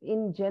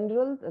in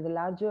general, the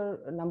larger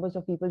numbers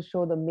of people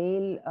show the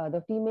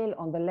female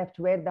on the left,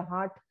 where the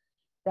heart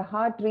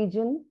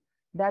region,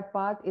 that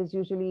part is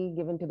usually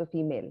given to the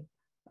female.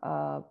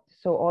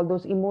 So all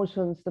those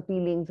emotions, the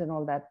feelings and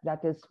all that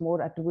is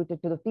more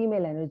attributed to the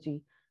female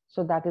energy.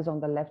 So that is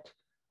on the left.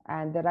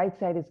 And the right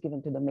side is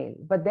given to the male.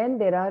 But then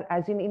there are,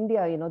 as in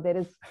India, there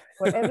is,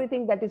 for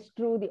everything that is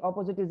true, the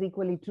opposite is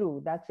equally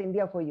true. That's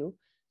India for you.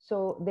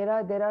 So there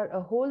are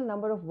a whole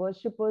number of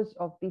worshippers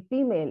of the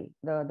female,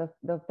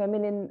 the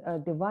feminine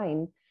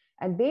divine,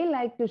 and they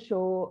like to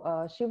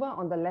show Shiva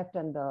on the left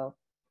and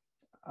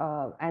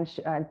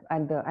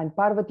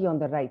Parvati on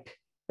the right,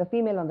 the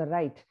female on the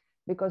right,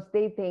 because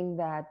they think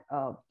that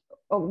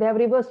they have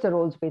reversed the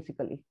roles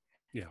basically.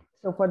 Yeah.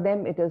 So for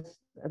them, it is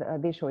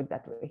they show it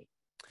that way.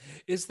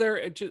 Is there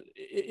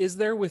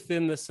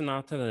within the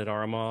Sanatana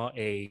Dharma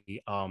a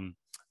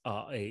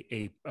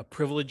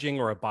privileging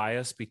or a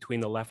bias between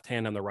the left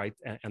hand and the right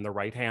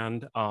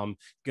hand?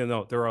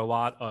 There are a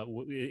lot.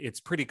 It's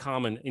pretty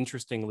common,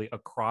 interestingly,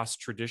 across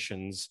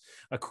traditions,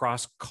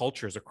 across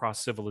cultures,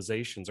 across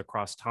civilizations,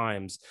 across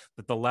times,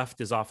 that the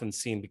left is often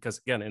seen, because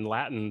again, in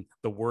Latin,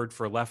 the word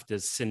for left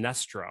is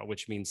sinistra,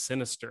 which means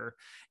sinister,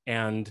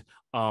 and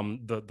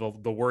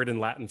the word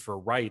in Latin for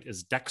right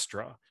is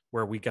dextra,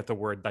 where we get the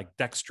word like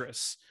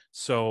dexterous.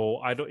 So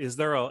is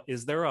there a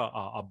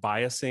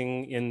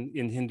biasing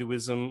in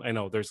Hinduism? I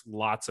know there's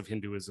lots of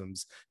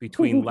Hinduisms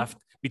between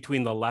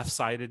the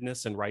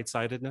left-sidedness and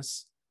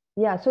right-sidedness.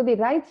 Yeah, so the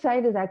right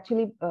side is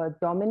actually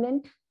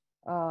dominant.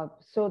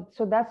 So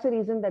that's the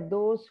reason that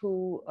those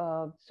who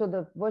so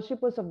the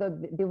worshippers of the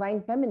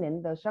divine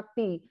feminine, the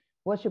Shakti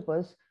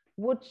worshippers,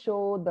 would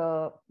show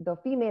the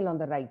female on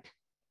the right,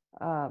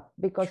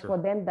 because for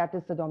them that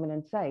is the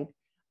dominant side.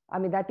 I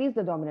mean, that is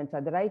the dominant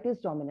side. The right is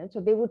dominant. So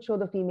they would show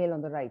the female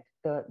on the right,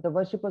 the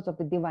worshippers of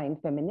the divine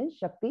feminine,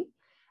 Shakti.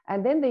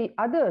 And then the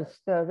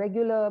others, the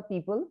regular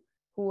people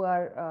who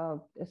are,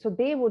 so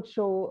they would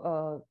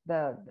show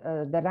the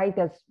right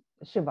as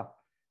Shiva.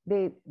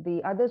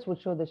 The others would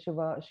show the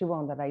Shiva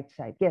on the right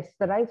side. Yes,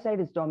 the right side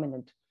is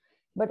dominant.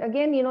 But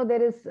again,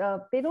 there is,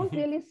 they don't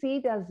really see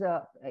it as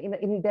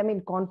in them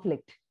in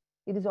conflict.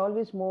 It is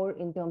always more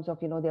in terms of,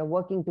 they're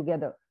working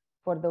together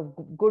for the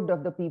good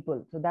of the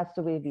people. So that's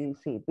the way we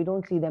see it. We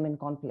don't see them in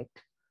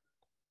conflict.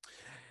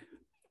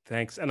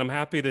 Thanks. And I'm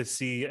happy to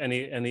see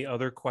any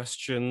other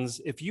questions.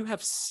 If you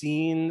have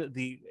seen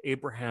the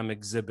Abraham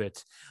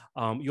exhibit,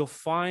 you'll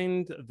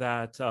find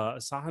that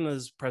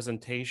Sahana's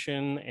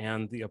presentation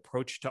and the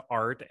approach to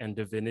art and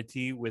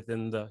divinity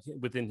within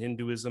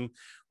Hinduism,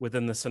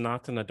 within the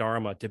Sanatana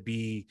Dharma, to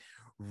be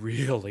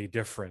really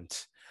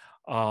different.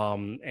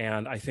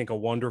 And I think a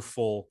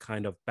wonderful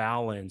kind of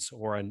balance,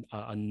 or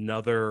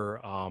another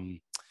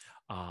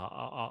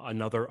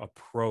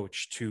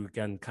approach to,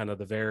 again, kind of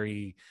the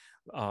very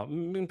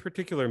in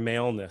particular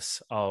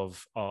maleness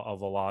of a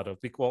lot of,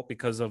 well,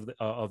 because of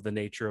the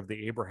nature of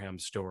the Abraham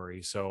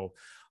story. So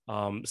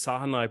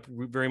Sahan, I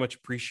very much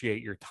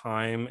appreciate your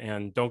time,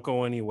 and don't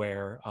go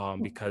anywhere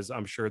because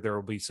I'm sure there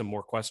will be some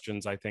more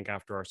questions, I think,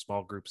 after our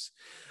small groups.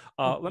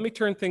 Let me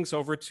turn things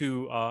over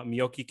to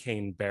Miyoki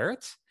Kane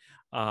Barrett.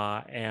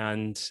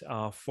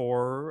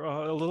 For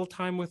a little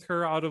time with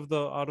her out of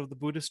the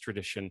Buddhist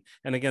tradition.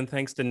 And again,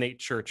 thanks to Nate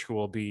Church, who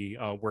will be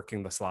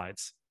working the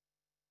slides.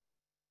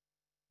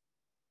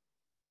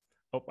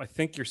 Oh, I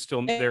think you're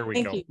still there.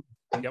 We go. You.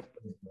 Yep.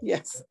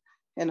 Yes,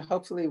 and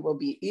hopefully we'll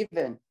be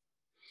even.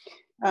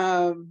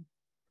 Thank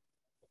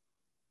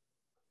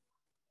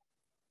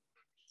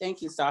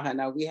you,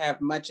 Sahana. We have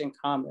much in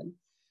common.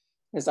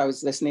 As I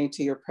was listening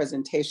to your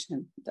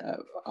presentation,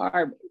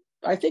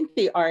 I think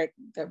the art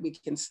that we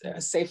can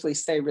safely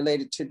say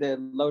related to the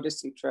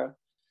Lotus Sutra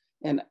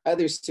and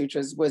other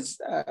sutras was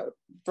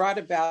brought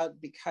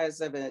about because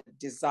of a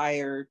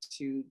desire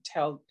to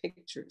tell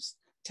pictures,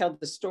 tell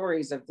the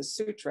stories of the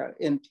sutra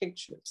in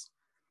pictures.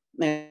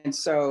 And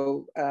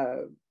so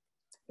it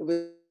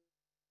was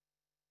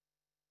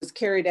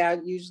carried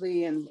out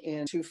usually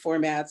in two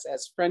formats,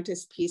 as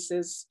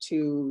frontispieces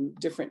to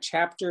different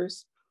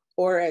chapters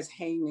or as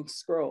hanging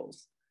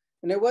scrolls.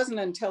 And it wasn't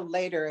until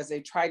later, as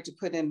they tried to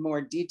put in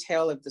more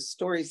detail of the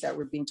stories that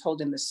were being told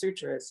in the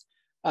sutras,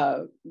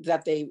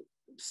 that they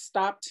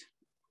stopped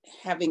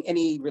having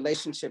any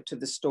relationship to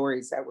the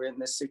stories that were in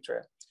the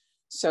sutra.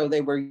 So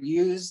they were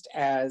used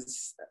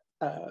as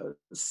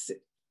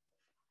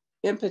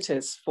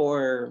impetus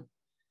for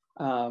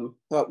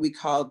what we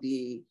call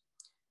the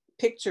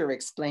picture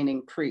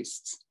explaining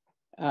priests.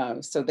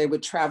 So they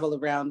would travel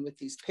around with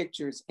these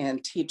pictures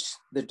and teach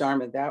the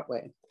Dharma that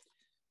way,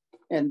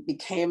 and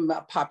became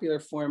a popular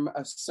form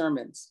of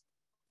sermons.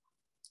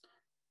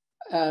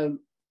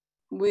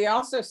 We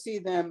also see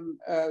them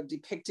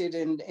depicted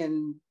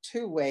in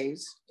two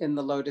ways in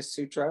the Lotus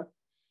Sutra,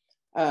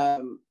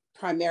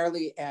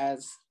 primarily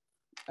as,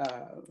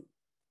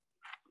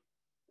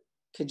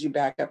 could you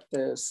back up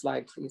the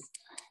slide, please?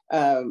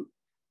 A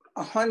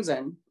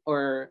honzan,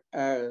 or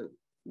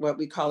what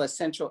we call a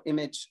central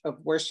image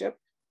of worship,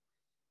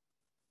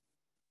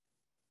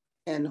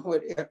 and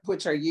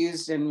which are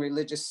used in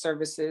religious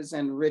services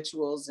and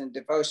rituals and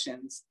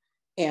devotions,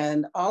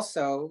 and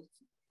also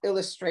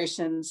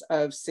illustrations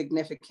of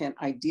significant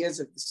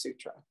ideas of the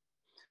sutra.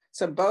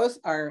 So both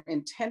are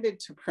intended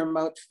to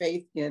promote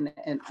faith in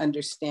and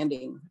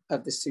understanding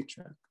of the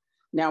sutra.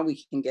 Now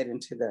we can get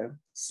into the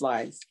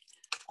slides.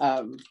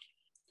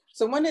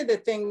 So one of the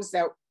things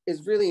that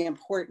is really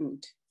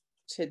important,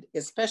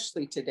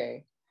 especially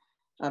today,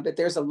 but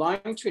there's a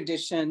long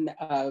tradition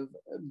of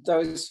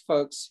those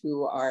folks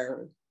who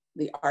are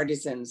the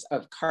artisans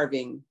of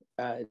carving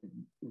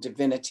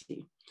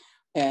divinity.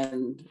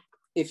 And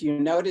if you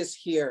notice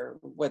here,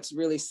 what's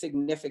really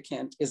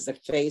significant is the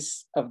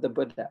face of the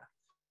Buddha.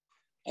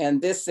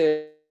 And this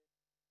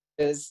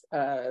is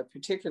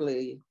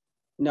particularly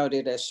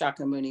noted as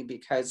Shakyamuni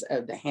because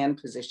of the hand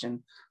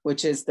position,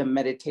 which is the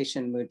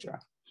meditation mudra.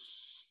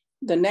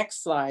 The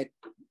next slide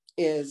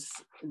is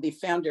the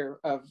founder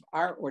of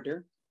our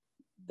order,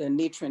 the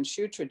Nichiren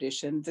Shu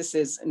tradition. This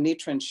is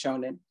Nichiren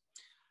Shonin.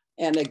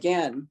 And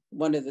again,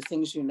 one of the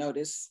things you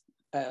notice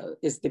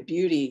is the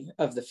beauty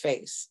of the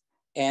face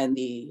and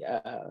the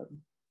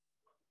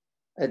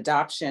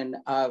adoption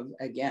of,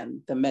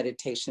 again, the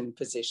meditation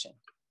position.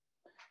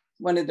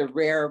 One of the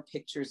rare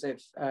pictures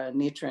of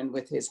Nichiren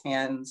with his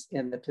hands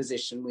in the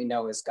position we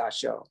know as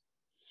Gasho.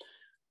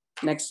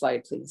 Next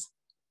slide, please.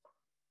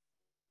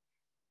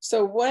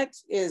 So what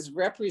is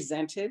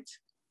represented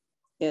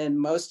in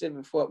most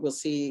of what we'll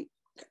see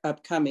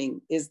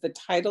upcoming is the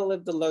title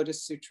of the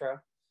Lotus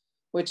Sutra,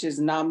 which is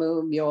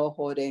Namu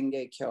Myoho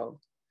Renge Kyo,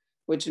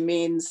 which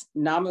means,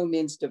 Namu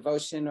means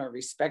devotion or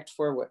respect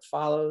for what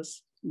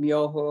follows.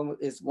 Myoho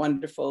is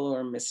wonderful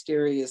or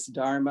mysterious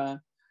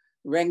Dharma.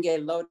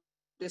 Renge,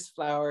 lotus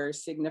flower,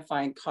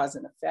 signifying cause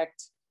and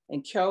effect.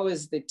 And Kyo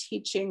is the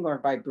teaching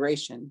or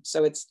vibration.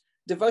 So it's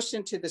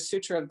devotion to the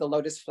Sutra of the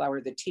Lotus Flower,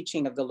 the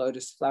teaching of the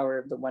lotus flower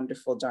of the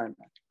wonderful Dharma.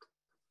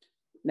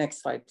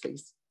 Next slide,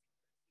 please.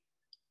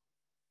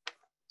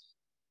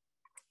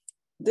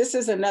 This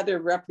is another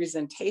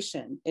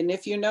representation. And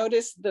if you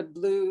notice the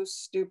blue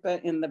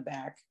stupa in the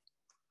back,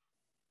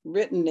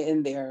 written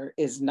in there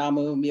is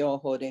Namu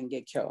Myoho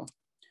Renge Kyo.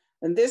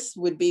 And this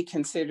would be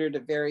considered a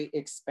very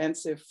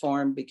expensive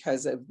form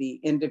because of the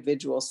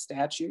individual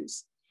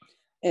statues.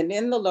 And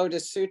in the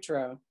Lotus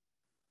Sutra,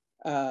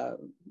 the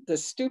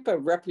stupa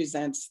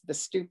represents the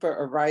stupa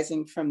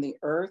arising from the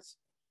earth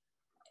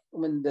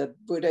when the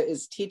Buddha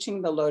is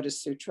teaching the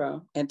Lotus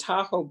Sutra, and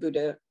Tahoe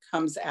Buddha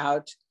comes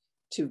out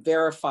to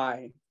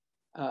verify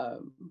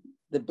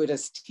the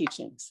Buddha's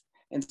teachings.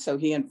 And so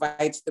he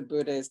invites the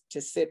Buddhas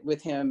to sit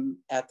with him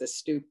at the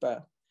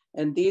stupa.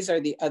 And these are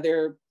the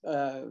other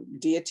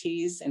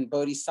deities and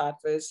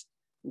bodhisattvas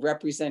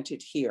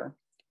represented here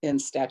in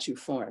statue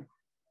form.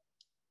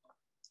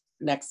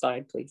 Next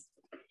slide, please.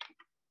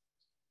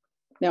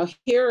 Now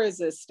here is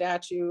a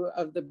statue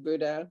of the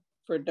Buddha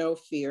for no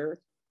fear.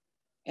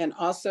 And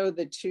also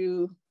the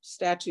two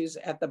statues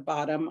at the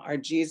bottom are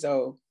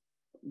Jizo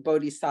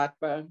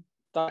Bodhisattva,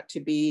 thought to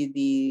be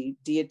the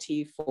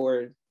deity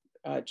for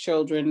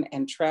children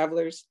and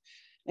travelers,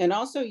 and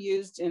also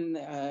used in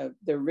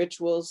the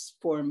rituals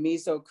for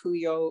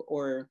Mizokuyo,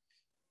 or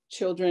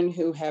children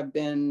who have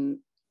been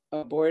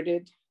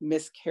aborted,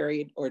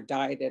 miscarried, or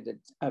died at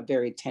a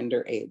very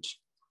tender age.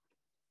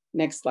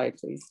 Next slide,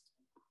 please.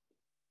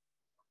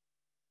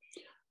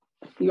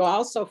 You'll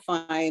also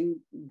find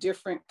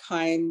different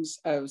kinds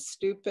of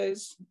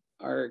stupas,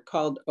 are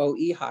called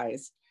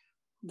oihais.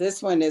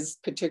 This one is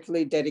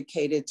particularly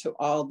dedicated to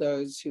all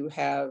those who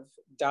have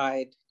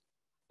died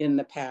in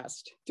the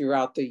past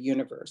throughout the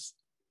universe.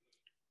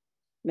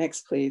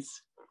 Next,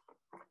 please.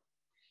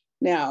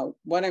 Now,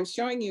 what I'm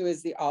showing you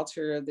is the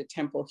altar of the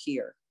temple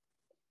here.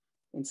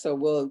 And so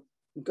we'll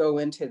go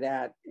into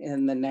that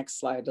in the next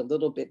slide a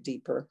little bit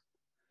deeper.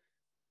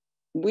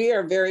 We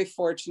are very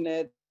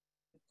fortunate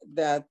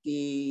that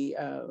this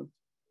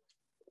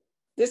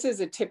is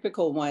a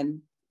typical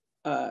one,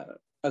 a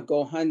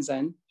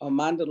Gohonzon, a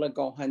mandala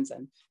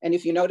Gohonzon. And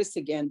if you notice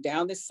again,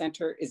 down the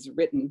center is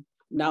written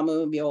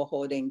Namu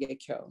Myoho Renge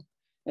Kyo.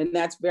 And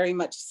that's very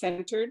much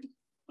centered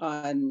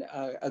on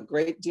a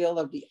great deal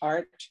of the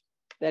art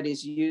that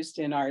is used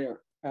in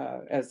our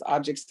as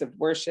objects of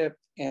worship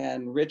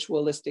and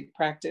ritualistic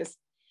practice.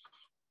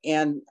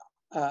 And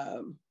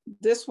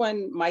this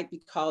one might be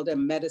called a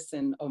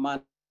medicine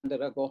Omandara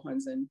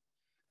Gohonzon,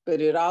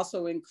 but it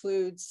also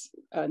includes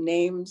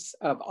names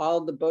of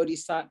all the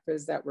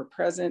bodhisattvas that were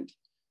present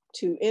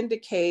to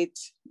indicate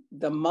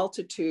the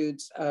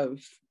multitudes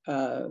of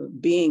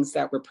beings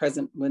that were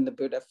present when the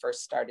Buddha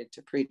first started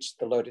to preach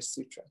the Lotus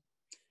Sutra.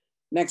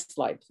 Next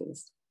slide,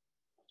 please.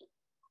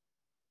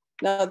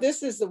 Now,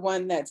 this is the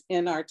one that's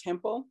in our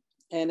temple,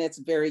 and it's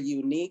very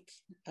unique.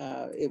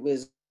 It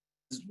was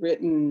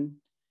written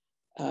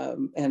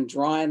and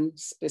drawn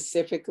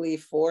specifically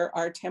for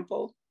our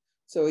temple.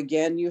 So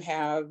again, you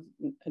have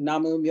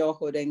Namu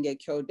Myoho Renge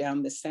Kyo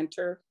down the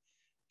center.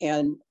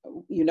 And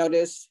you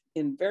notice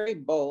in very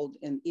bold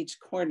in each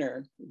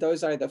corner,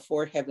 those are the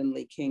four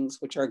heavenly kings,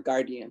 which are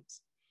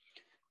guardians.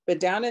 But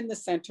down in the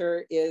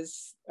center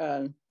is,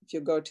 if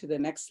you go to the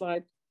next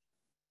slide,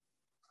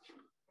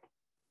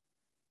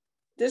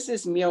 this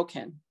is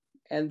Myoken.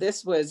 And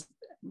this was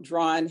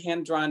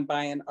hand-drawn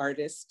by an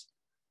artist.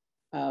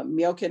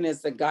 Myoken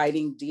is the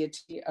guiding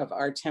deity of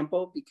our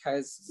temple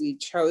because we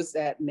chose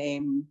that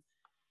name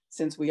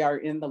since we are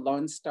in the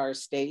Lone Star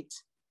State,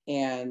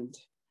 and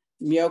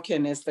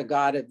Myoken is the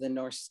god of the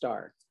North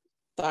Star,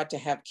 thought to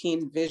have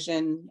keen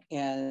vision,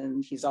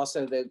 and he's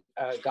also the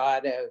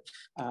god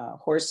of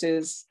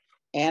horses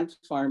and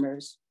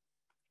farmers.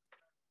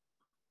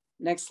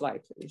 Next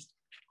slide, please.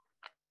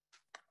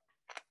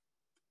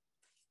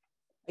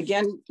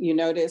 Again, you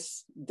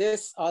notice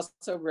this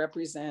also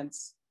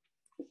represents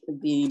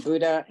the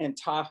Buddha and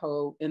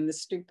Tahoe in the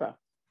stupa,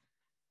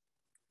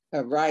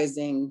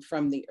 rising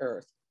from the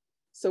earth.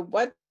 So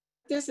what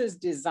this is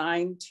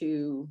designed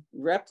to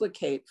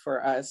replicate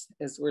for us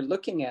as we're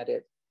looking at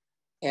it,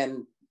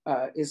 and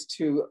is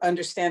to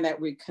understand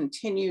that we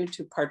continue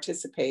to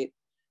participate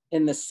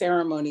in the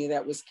ceremony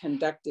that was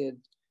conducted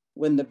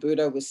when the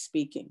Buddha was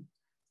speaking,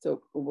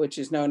 so which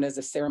is known as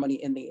a ceremony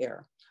in the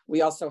air.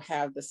 We also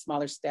have the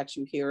smaller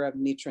statue here of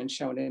Nichiren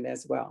Shonin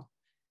as well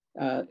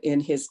in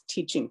his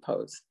teaching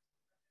pose.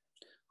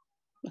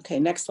 Okay,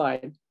 next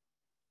slide.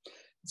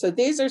 So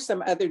these are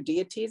some other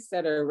deities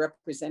that are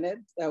represented.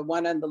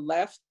 One on the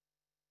left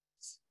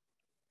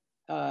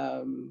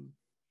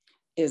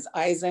is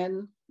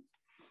Aizen,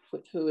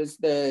 who is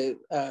the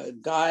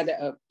god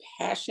of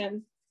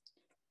passion.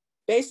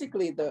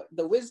 Basically the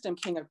wisdom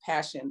king of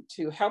passion,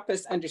 to help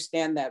us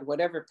understand that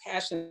whatever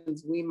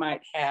passions we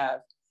might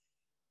have,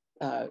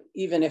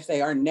 even if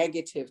they are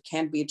negative,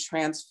 can be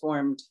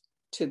transformed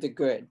to the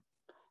good.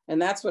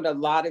 And that's what a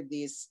lot of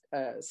these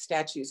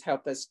statues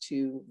help us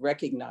to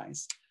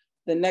recognize.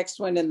 The next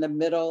one in the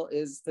middle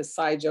is the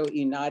Saijo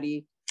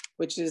Inari,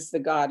 which is the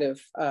god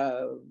of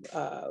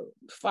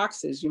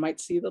foxes. You might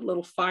see the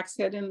little fox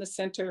head in the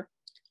center,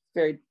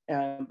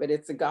 but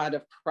it's a god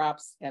of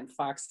crops and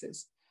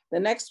foxes. The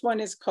next one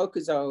is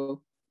Kokuzo,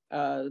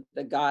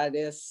 the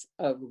goddess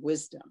of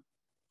wisdom.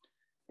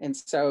 And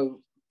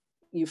so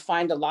you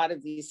find a lot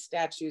of these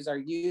statues are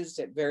used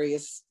at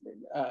various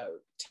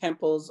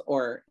temples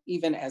or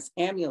even as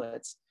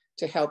amulets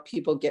to help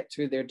people get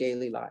through their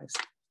daily lives.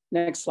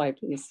 Next slide,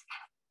 please.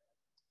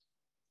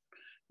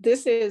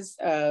 This is,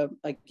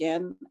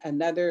 again,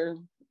 another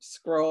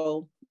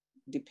scroll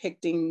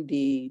depicting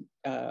the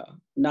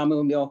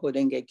Namu Myoho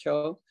Renge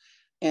Kyo.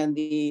 And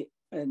the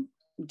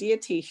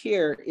deity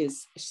here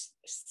is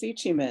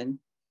Shichimen,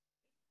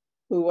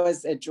 who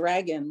was a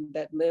dragon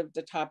that lived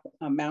atop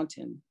a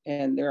mountain.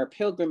 And there are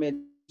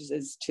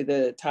pilgrimages to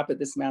the top of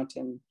this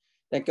mountain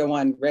that go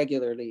on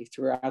regularly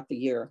throughout the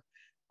year.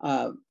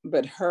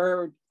 But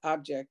her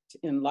object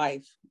in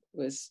life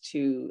was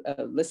to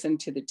listen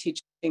to the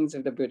teachings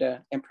of the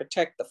Buddha and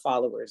protect the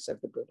followers of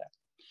the Buddha.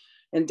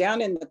 And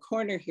down in the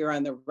corner here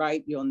on the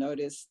right, you'll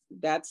notice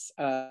that's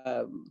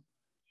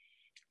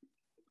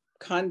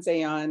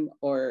Kanzeon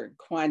or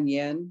Kuan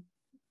Yin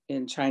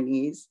in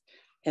Chinese.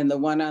 And the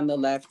one on the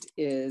left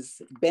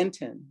is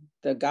Benten,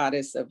 the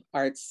goddess of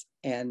arts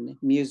and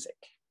music.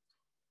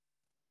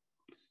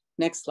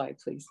 Next slide,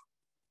 please.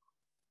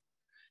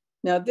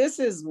 Now, this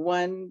is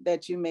one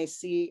that you may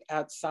see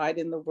outside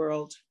in the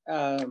world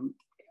on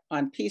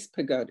peace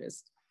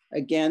pagodas.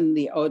 Again,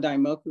 the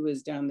Odaimoku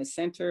is down the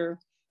center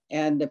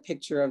and the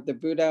picture of the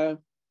Buddha.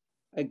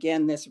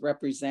 Again, this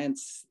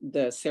represents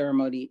the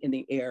ceremony in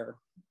the air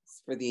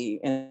for the,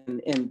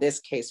 in this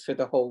case, for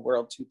the whole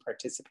world to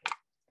participate.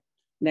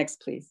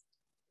 Next, please.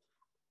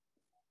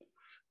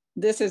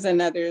 This is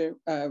another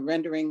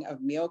rendering of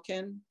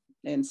Myokin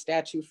in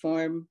statue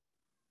form.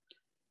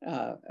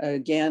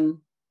 Again,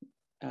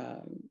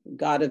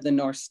 God of the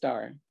North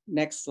Star.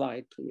 Next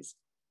slide, please.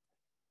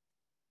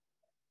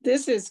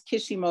 This is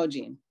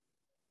Kishimojin.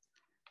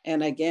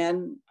 And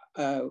again,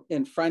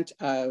 in front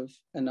of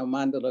an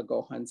Omandala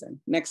Gohonzon.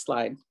 Next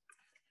slide.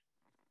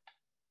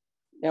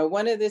 Now,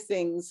 one of the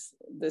things,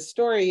 the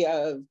story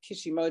of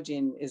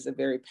Kishimojin is a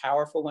very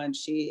powerful one.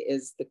 She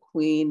is the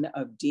queen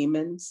of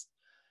demons.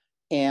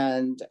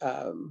 And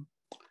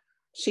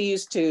she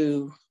used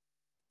to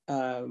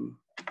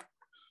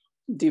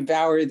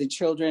devour the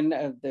children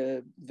of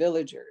the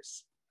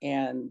villagers.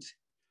 And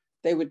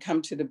they would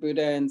come to the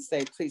Buddha and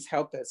say, please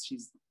help us.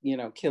 She's, you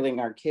know, killing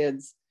our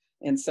kids.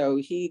 And so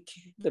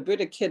the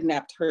Buddha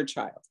kidnapped her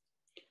child.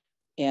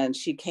 And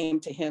she came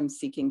to him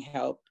seeking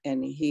help.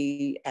 And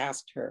he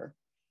asked her,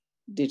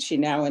 did she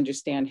now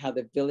understand how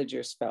the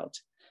villagers felt?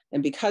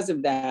 And because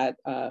of that,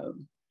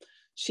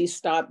 she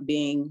stopped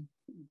being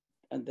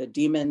the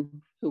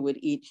demon who would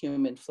eat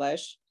human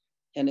flesh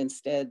and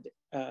instead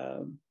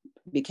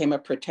became a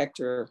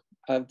protector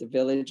of the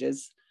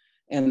villages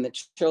and the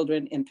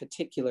children in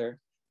particular,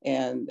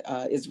 and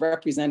is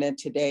represented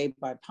today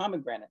by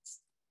pomegranates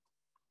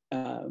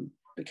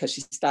because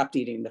she stopped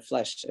eating the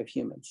flesh of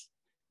humans.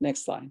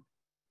 Next slide.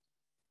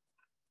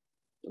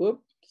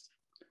 Oops,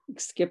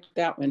 skipped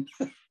that one.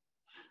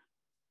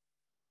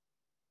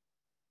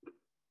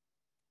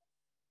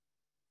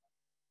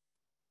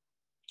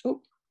 Oh,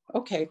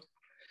 okay.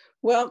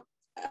 Well,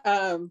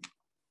 there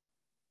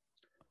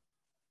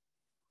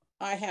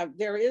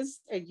is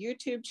a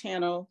YouTube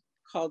channel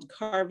called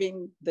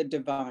Carving the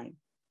Divine.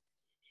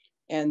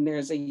 And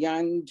there's a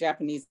young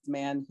Japanese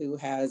man who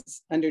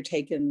has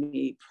undertaken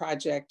the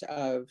project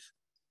of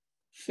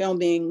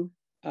filming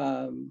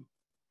all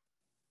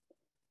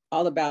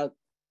about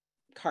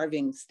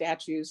carving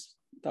statues,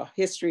 the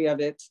history of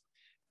it,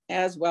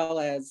 as well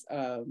as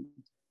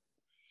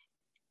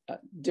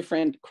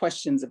different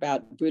questions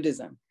about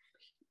Buddhism.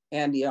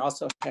 And he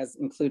also has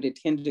included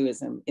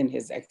Hinduism in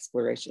his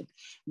exploration.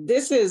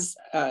 This is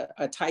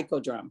a taiko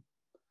drum,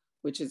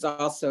 which is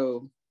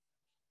also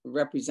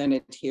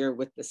represented here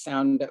with the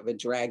sound of a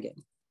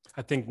dragon.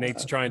 I think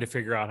Nate's trying to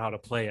figure out how to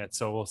play it,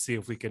 so we'll see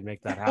if we can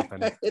make that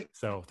happen.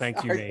 So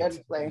thank you, Nate.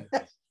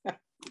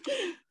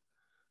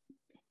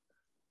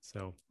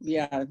 So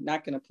yeah,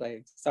 not gonna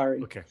play,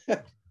 sorry. Okay.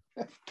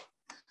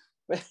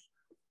 But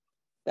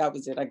that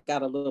was it, I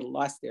got a little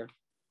lost there.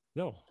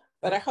 No.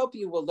 But I hope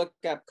you will look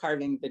up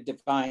Carving the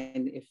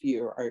Divine if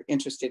you are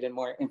interested in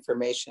more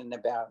information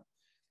about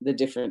the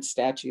different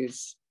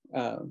statues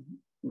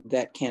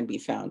that can be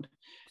found.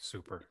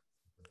 Super.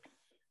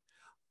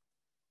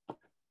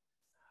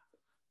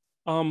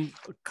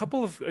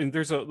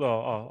 There's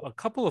a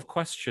couple of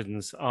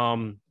questions.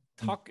 And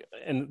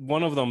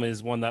one of them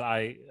is one that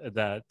I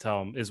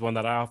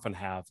often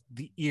have.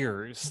 The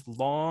ears,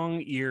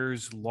 long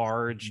ears,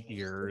 large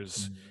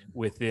ears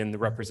within the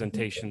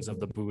representations of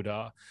the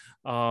Buddha.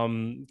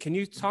 Can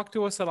you talk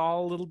to us at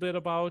all a little bit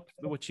about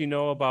what you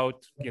know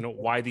about,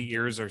 why the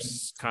ears are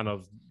kind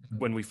of,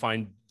 when we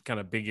find kind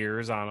of big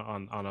ears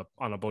on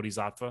a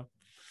bodhisattva?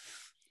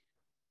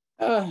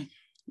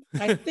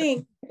 I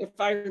think if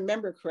I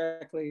remember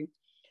correctly,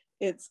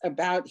 it's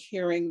about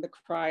hearing the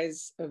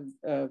cries of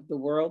the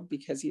world,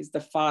 because he's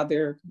the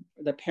father,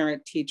 the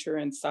parent, teacher,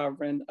 and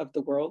sovereign of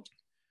the world.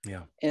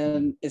 Yeah.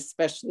 And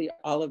especially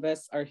all of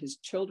us are his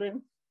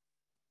children.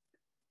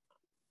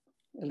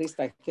 At least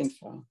I think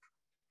so.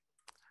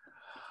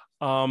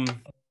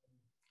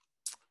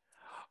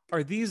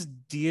 Are these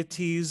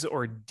deities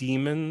or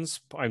demons?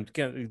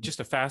 Again, just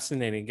a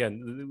fascinating,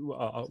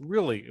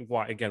 really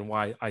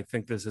why I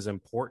think this is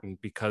important,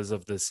 because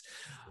of this,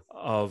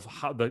 of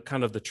how the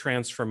kind of the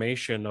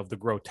transformation of the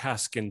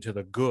grotesque into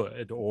the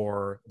good,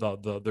 or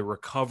the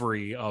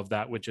recovery of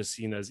that which is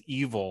seen as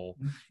evil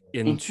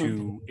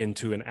into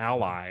an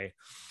ally.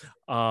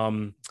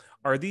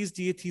 Are these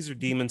deities or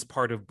demons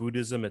part of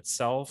Buddhism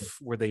itself?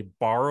 Were they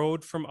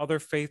borrowed from other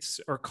faiths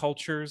or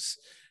cultures?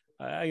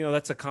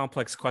 That's a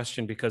complex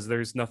question, because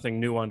there's nothing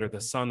new under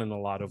the sun in a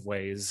lot of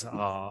ways.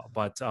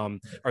 But are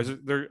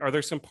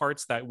there some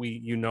parts that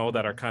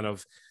that are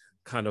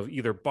kind of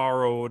either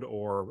borrowed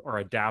or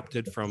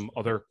adapted from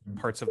other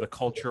parts of the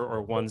culture,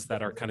 or ones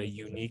that are kind of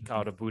unique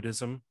out of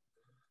Buddhism?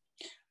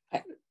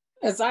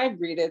 As I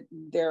read it,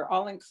 they're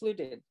all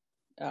included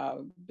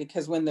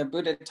because when the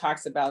Buddha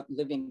talks about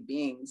living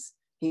beings,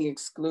 he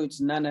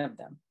excludes none of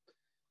them.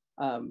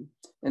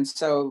 And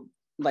so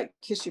like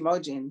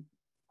Kishimojin,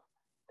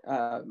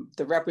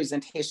 the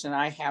representation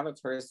I have of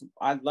hers,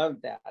 I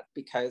love that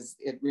because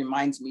it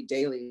reminds me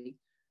daily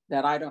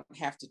that I don't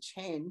have to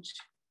change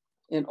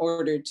in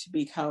order to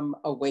become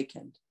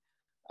awakened.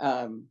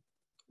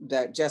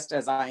 That just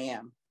as I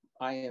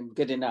am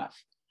good enough.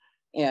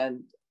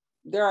 And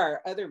there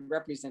are other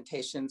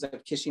representations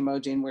of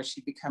Kishimojin where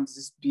she becomes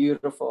this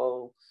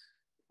beautiful,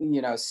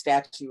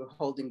 statue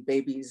holding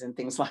babies and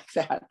things like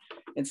that.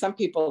 And some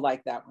people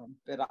like that one,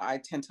 but I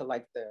tend to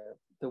like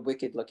the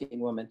wicked looking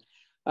woman.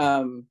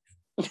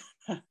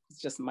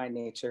 It's just my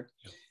nature.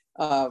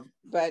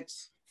 But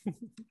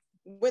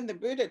when the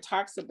Buddha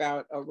talks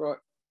about,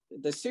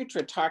 the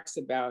sutra talks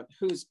about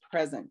who's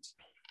present,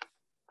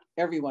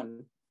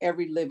 everyone,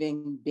 every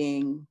living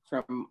being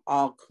from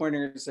all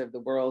corners of the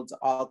world,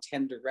 all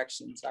 10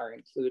 directions are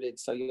included.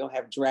 So you'll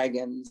have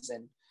dragons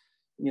and,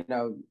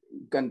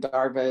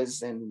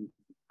 Gandharvas and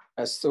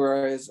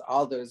Asuras,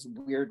 all those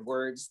weird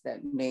words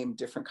that name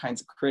different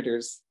kinds of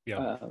critters.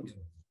 Yeah.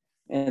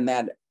 And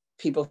that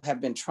people have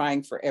been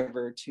trying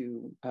forever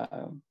to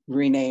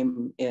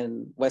rename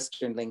in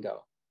Western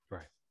lingo.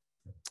 Right.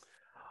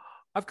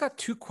 I've got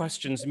two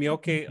questions,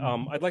 Myoke.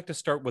 I'd like to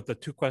start with the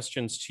two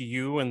questions to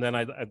you, and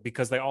then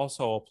because they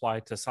also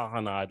apply to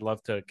Sahana, I'd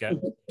love to get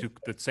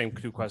the same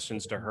two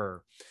questions to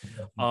her.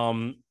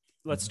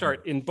 Let's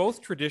start. In both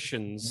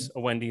traditions,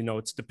 Wendy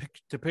notes,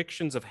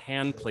 depictions of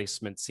hand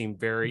placement seem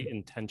very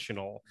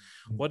intentional.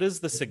 What is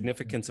the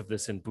significance of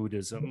this in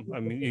Buddhism? I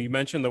mean, you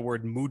mentioned the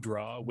word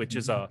mudra, which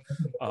is the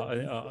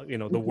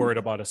word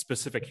about a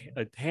specific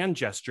hand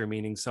gesture,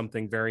 meaning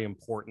something very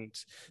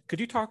important. Could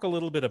you talk a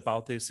little bit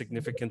about the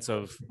significance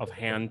of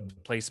hand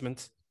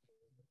placement?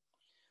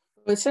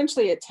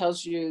 Essentially, it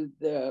tells you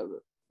the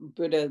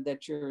Buddha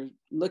that you're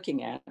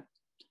looking at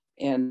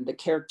and the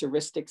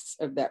characteristics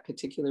of that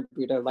particular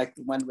Buddha, like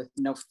the one with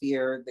no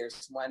fear.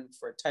 There's one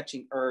for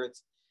touching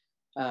earth.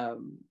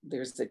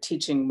 There's the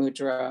teaching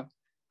mudra.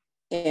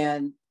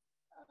 And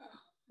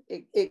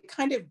it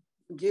kind of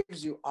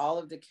gives you all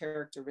of the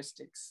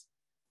characteristics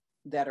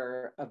that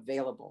are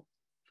available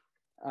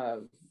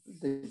of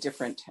the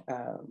different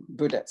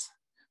Buddhas.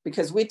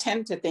 Because we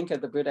tend to think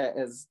of the Buddha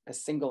as a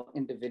single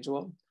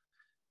individual,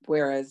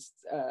 whereas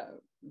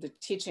the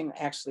teaching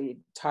actually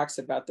talks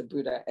about the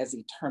Buddha as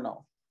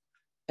eternal.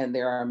 And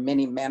there are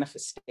many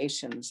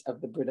manifestations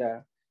of the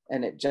Buddha,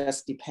 and it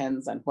just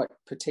depends on what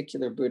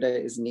particular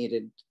Buddha is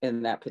needed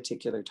in that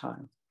particular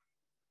time.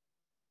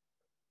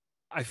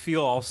 I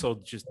feel also,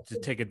 just to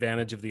take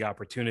advantage of the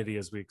opportunity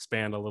as we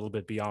expand a little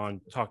bit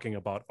beyond talking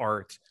about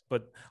art,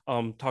 but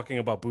talking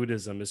about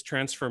Buddhism, is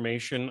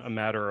transformation a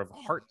matter of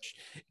heart?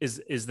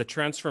 Is the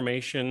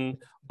transformation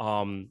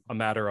a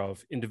matter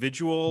of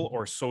individual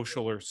or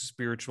social or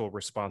spiritual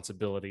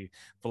responsibility?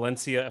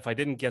 Valencia, if I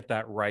didn't get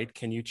that right,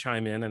 can you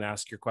chime in and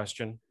ask your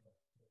question?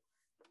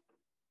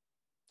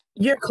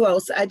 You're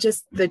close.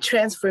 The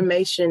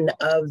transformation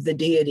of the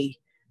deity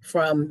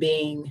from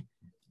being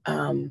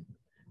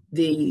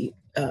the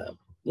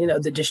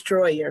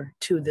destroyer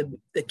to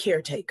the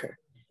caretaker.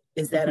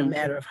 Is that a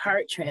matter of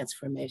heart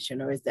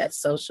transformation, or is that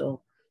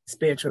social,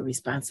 spiritual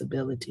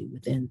responsibility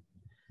within?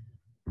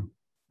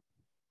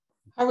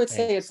 I would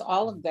say it's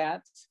all of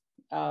that,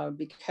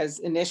 because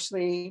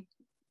initially,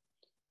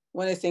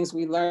 one of the things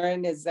we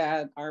learn is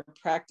that our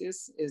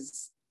practice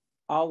is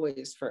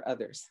always for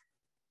others.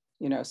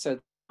 So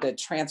the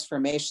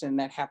transformation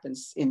that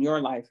happens in your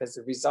life as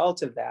a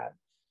result of that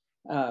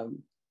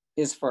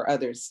is for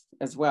others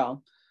as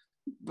well.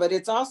 But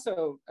it's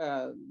also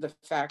the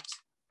fact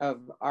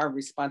of our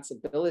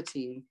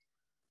responsibility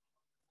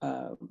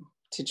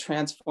to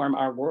transform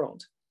our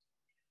world,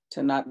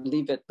 to not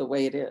leave it the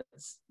way it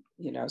is,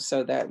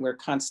 so that we're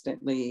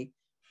constantly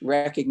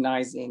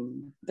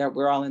recognizing that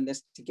we're all in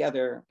this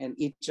together and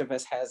each of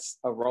us has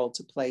a role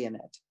to play in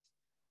it.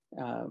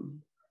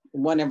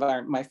 One of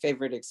my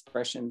favorite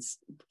expressions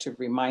to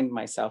remind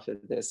myself of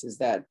this is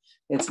that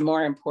it's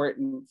more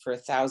important for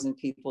 1,000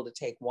 people to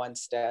take one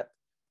step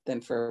than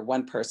for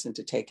one person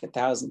to take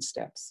 1,000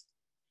 steps,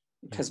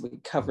 because we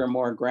cover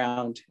more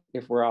ground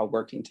if we're all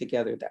working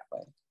together that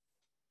way.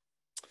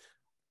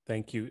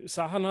 Thank you.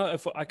 Sahana,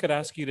 if I could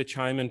ask you to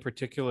chime in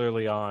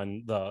particularly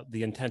on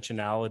the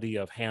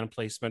intentionality of hand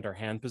placement or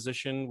hand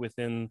position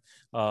within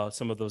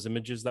some of those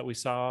images that we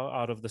saw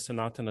out of the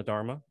Sanatana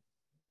Dharma.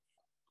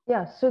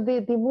 Yeah, so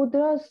the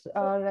mudras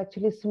are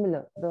actually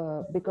similar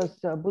because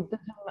Buddhism,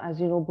 as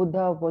you know,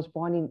 Buddha was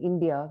born in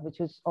India, which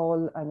is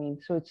all,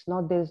 so it's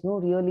not, there's no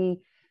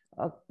really,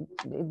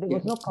 there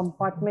was no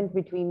compartment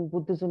between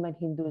Buddhism and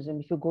Hinduism.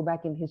 If you go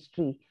back in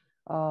history,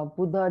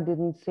 Buddha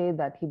didn't say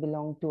that he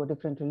belonged to a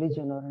different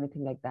religion or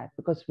anything like that,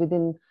 because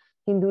within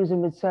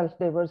Hinduism itself,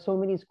 there were so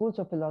many schools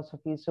of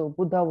philosophy. So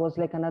Buddha was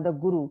like another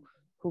guru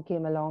who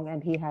came along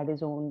and he had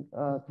his own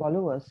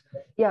followers.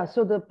 Yeah,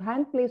 so the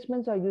hand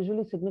placements are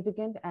usually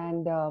significant,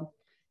 and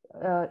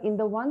in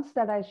the ones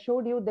that I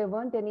showed you, there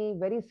weren't any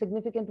very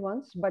significant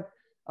ones, but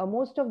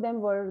most of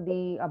them were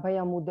the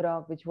Abhaya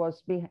Mudra, which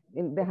was the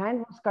hand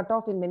was cut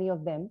off in many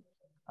of them.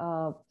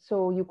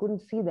 So you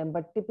couldn't see them,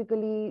 but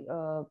typically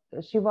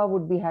Shiva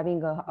would be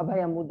having a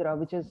Abhaya Mudra,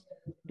 which is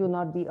do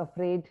not be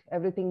afraid,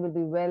 everything will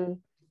be well,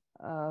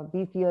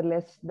 be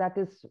fearless. That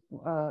is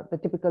the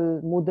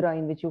typical mudra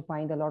in which you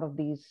find a lot of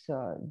these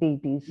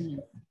deities.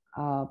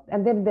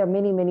 And then there are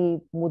many,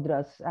 many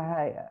mudras.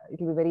 It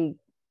will be very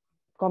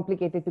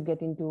complicated to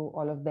get into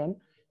all of them.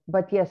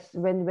 But yes,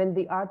 when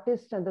the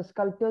artists and the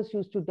sculptors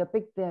used to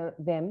depict the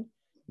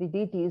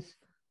deities,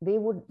 they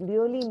would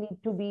really need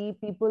to be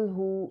people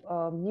who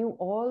knew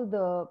all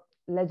the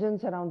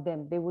legends around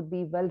them. They would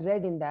be well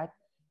read in that.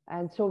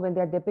 And so when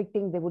they're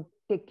depicting, they would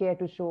take care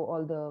to show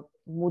all the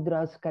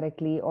mudras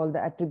correctly, all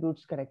the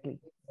attributes correctly.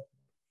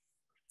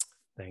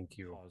 Thank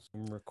you.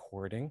 I'm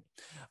recording.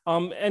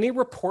 Any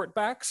report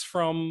backs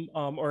from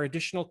or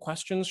additional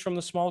questions from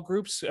the small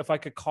groups? If I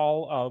could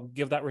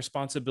give that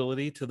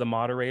responsibility to the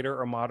moderator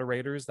or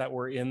moderators that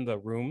were in the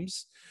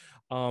rooms.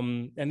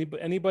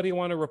 Anybody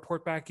want to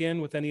report back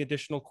in with any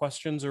additional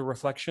questions or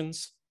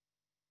reflections?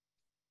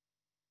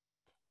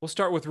 We'll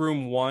start with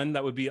room 1.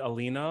 That would be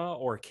Alina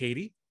or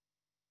Katie.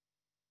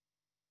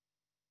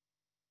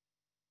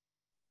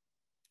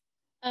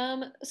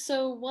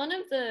 So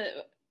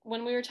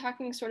when we were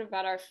talking sort of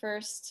about our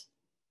first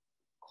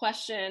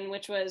question,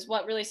 which was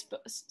what really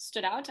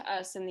stood out to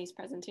us in these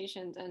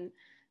presentations, and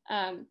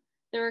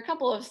there were a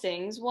couple of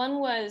things. One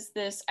was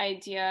this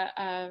idea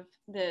of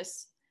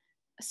this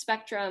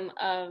spectrum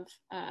of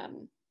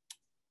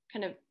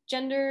kind of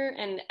gender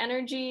and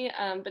energy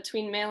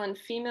between male and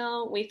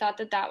female. We thought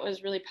that that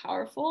was really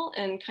powerful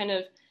and kind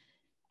of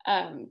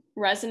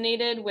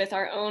resonated with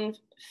our own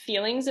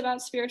feelings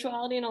about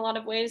spirituality in a lot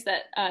of ways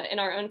that in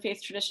our own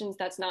faith traditions,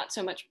 that's not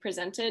so much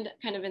presented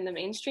kind of in the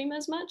mainstream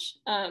as much.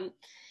 And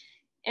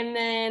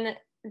then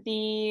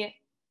the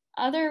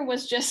other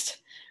was just,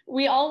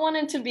 we all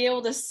wanted to be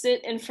able to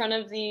sit in front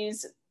of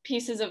these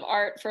pieces of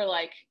art for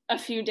like a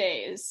few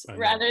days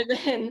rather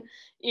than,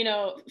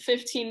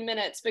 15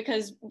 minutes,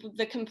 because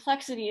the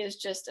complexity is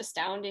just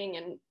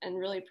astounding and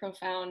really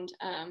profound.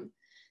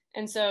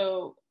 And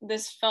so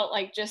this felt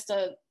like just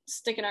a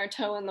sticking our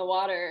toe in the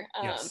water.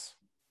 Yes.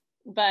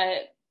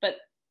 But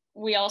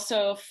we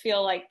also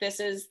feel like this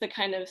is the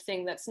kind of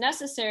thing that's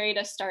necessary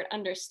to start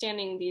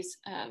understanding these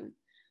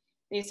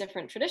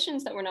different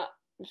traditions that we're not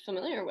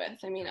familiar with.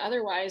 I mean,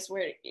 otherwise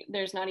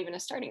there's not even a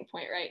starting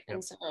point, right? Yep.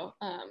 And so,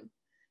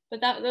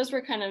 but those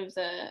were kind of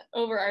the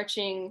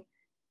overarching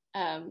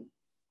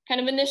kind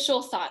of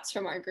initial thoughts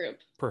from our group.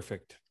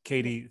 Perfect.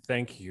 Katie,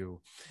 thank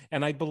you.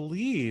 And I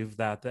believe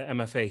that the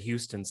MFA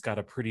Houston's got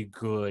a pretty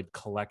good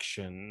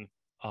collection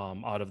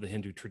out of the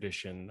Hindu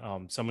tradition.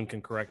 Someone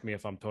can correct me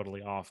if I'm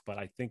totally off, but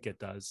I think it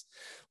does.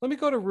 Let me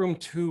go to room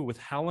 2 with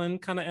Helen.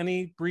 Kind of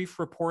any brief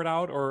report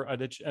out or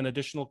an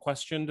additional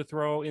question to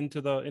throw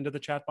into the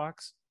chat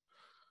box?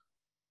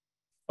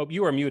 Oh,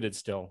 you are muted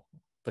still.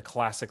 The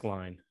classic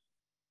line.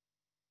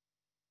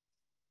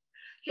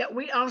 Yeah,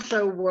 we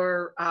also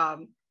were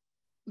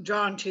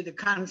drawn to the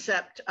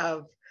concept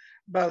of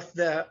both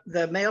the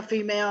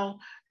male-female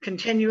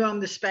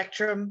continuum, the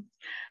spectrum,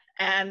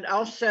 and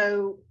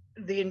also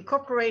the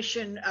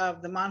incorporation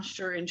of the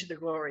monster into the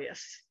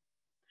glorious.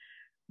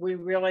 We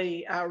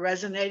really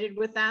resonated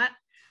with that.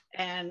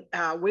 And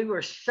we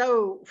were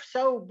so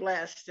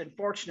blessed and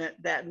fortunate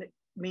that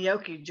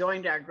Miyoki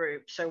joined our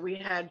group. So we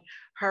had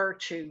her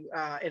to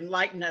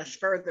enlighten us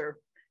further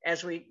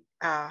as we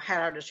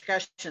had our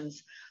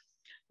discussions.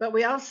 But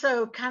we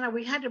also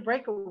we had to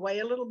break away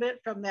a little bit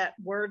from that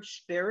word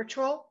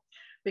spiritual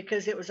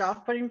because it was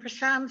off-putting for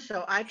some.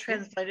 So I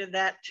translated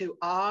that to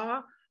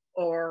awe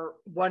or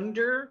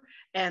wonder,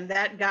 and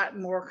that got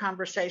more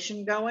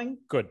conversation going.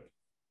 Good.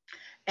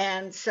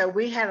 And so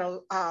we had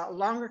a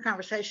longer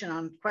conversation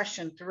on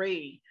question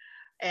 3,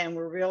 and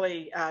we're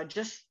really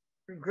just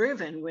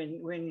grooving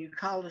when you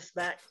called us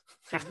back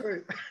to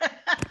group.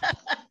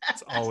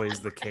 It's always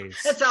the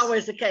case. It's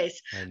always the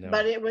case. I know.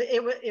 But it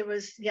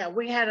was yeah,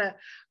 we had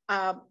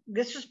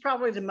this was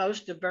probably the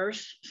most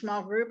diverse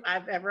small group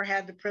I've ever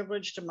had the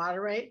privilege to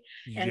moderate.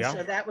 And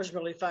so that was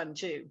really fun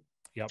too.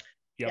 Yep.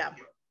 Yeah,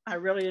 I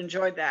really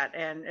enjoyed that.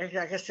 And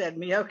like I said,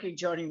 Miyoki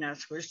joining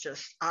us was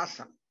just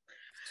awesome.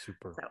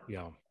 Super. So.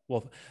 Yeah.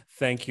 Well,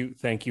 thank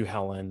you,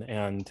 Helen.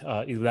 And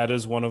that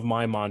is one of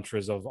my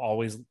mantras of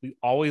always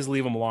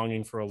leave them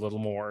longing for a little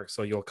more,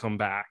 so you'll come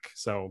back.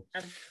 So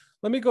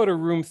let me go to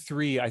room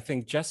 3. I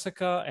think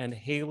Jessica and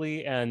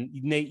Haley and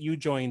Nate, you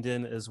joined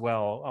in as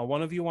well.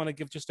 One of you want to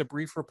give just a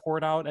brief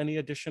report out? Any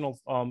additional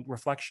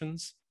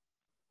reflections?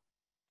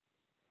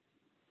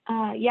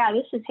 Yeah,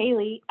 this is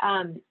Haley.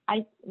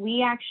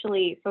 We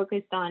actually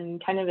focused on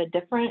kind of a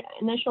different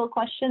initial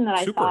question that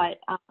I thought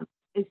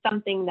is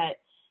something that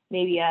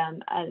maybe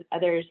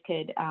others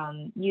could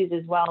use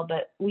as well.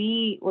 But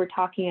we were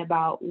talking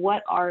about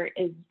what art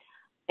is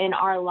in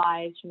our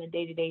lives from a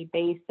day-to-day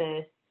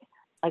basis,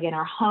 like in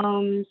our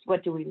homes.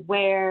 What do we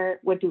wear?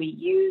 What do we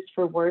use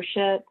for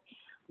worship?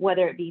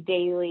 whether it be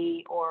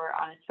daily or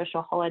on a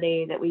special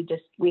holiday that we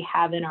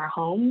have in our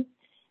homes.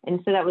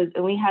 And so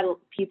and we had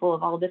people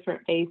of all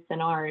different faiths in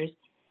our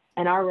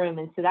room.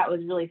 And so that was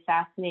really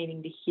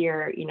fascinating to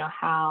hear, you know,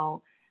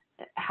 how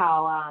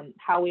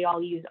we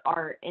all use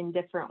art in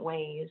different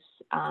ways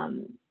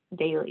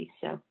daily.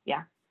 So,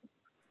 yeah.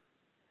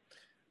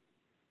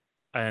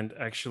 And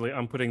actually,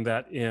 I'm putting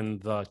that in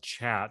the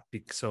chat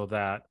so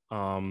that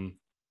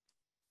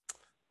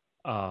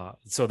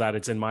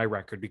it's in my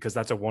record, because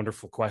that's a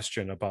wonderful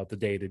question about the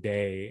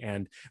day-to-day,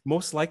 and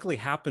most likely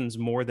happens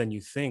more than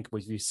you think.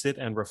 When you sit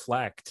and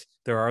reflect,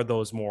 there are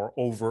those more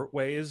overt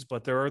ways,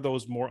 but there are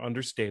those more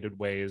understated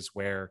ways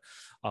where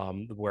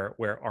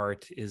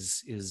art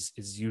is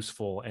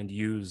useful and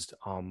used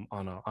on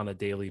a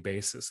daily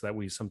basis that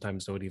we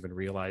sometimes don't even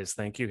realize.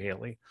 Thank you,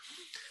 Haley.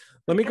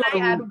 Let me go to.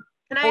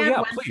 Can I add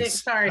one thing?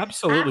 Sorry.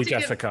 Absolutely,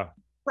 Jessica.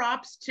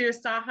 Props to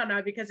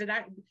Sahana, because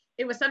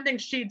it was something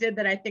she did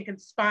that I think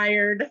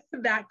inspired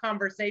that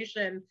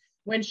conversation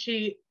when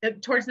she,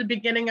 towards the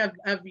beginning of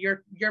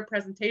your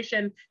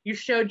presentation, you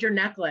showed your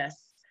necklace.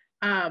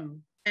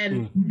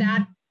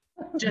 That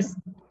just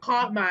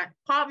caught my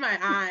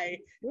eye.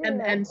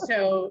 And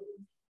so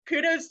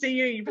kudos to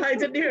you. You probably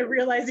didn't even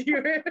realize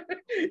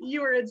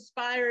you were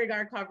inspiring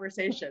our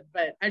conversation,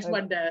 but I just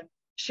wanted to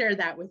share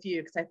that with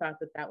you because I thought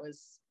that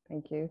was,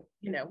 thank you,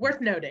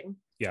 worth noting.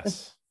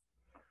 Yes.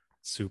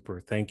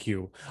 Super. Thank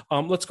you.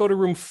 Let's go to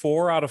room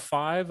 4 out of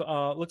 5.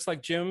 Looks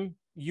like Jim,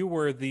 you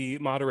were the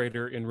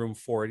moderator in room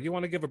 4. Do you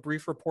want to give a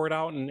brief report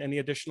out and any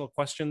additional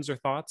questions or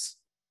thoughts?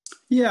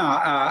 Yeah,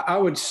 I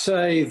would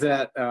say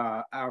that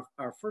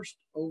our first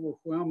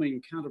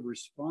overwhelming kind of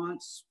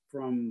response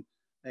from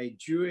a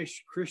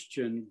Jewish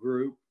Christian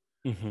group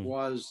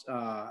was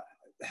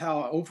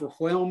how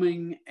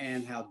overwhelming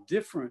and how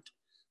different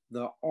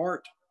the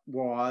art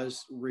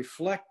was,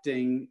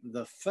 reflecting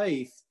the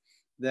faith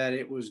that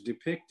it was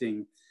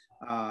depicting.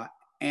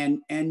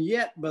 And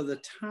yet, by the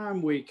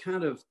time we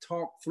kind of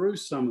talked through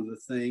some of the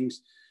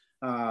things,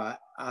 I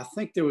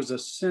think there was a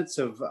sense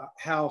of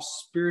how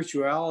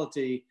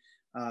spirituality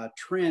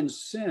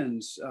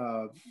transcends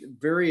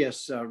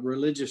various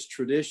religious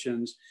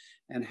traditions,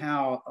 and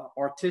how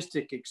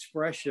artistic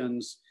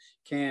expressions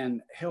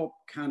can help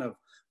kind of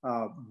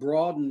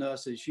broaden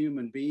us as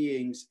human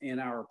beings in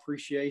our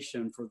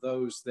appreciation for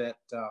those that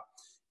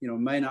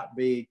may not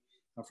be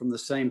from the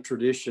same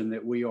tradition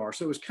that we are.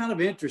 So it was kind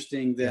of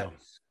interesting that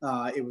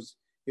it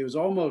was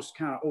almost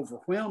kind of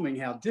overwhelming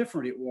how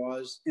different it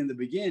was in the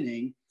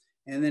beginning,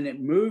 and then it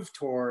moved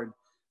toward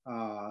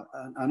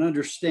an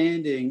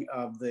understanding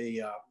of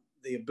the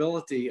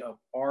ability of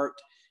art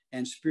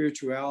and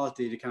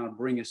spirituality to kind of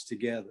bring us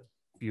together.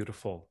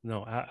 Beautiful.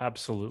 No,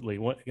 absolutely.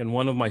 And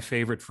one of my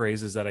favorite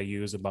phrases that I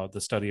use about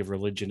the study of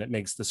religion, it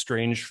makes the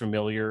strange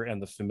familiar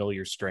and the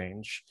familiar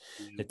strange.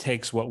 It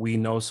takes what we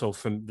know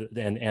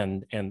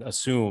and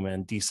assume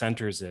and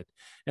decenters it.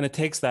 And it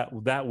takes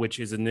that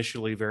which is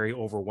initially very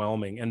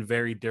overwhelming and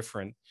very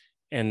different,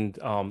 and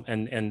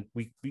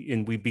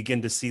we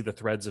begin to see the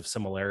threads of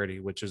similarity,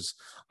 which is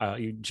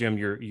Jim,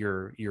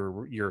 your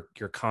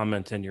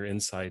comment and your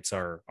insights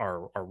are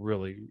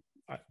really,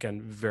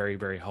 again, very,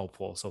 very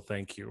helpful. So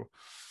thank you.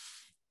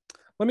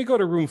 Let me go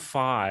to room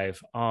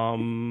 5.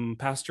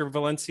 Pastor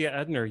Valencia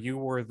Edner, you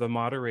were the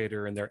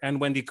moderator in there, and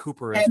Wendy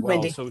Cooper as well.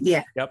 Wendy, so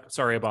yeah. Yep.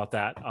 Sorry about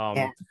that.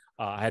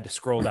 I had to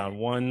scroll down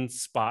one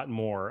spot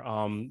more.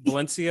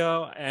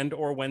 Valencia and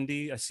or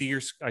Wendy, I see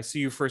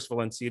you first,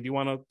 Valencia. Do you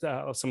want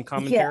some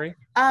commentary?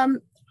 Yeah.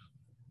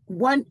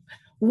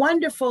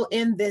 Wonderful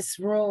in this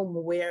room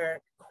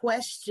where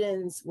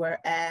questions were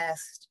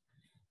asked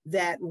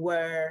that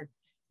were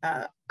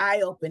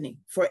eye-opening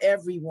for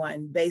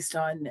everyone based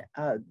on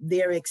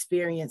their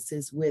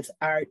experiences with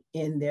art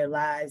in their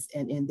lives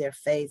and in their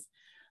faith.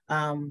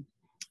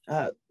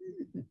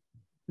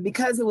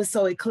 Because it was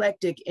so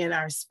eclectic in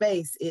our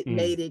space, it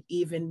made it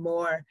even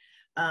more,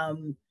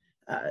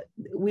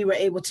 we were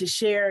able to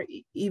share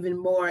even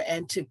more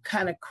and to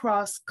kind of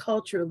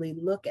cross-culturally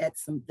look at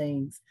some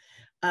things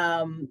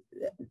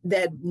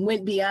that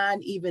went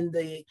beyond even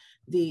the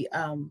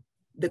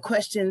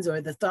questions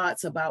or the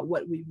thoughts about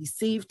what we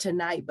received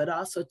tonight, but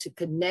also to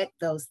connect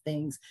those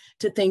things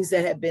to things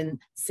that have been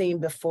seen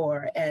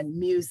before, and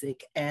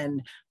music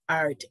and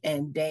art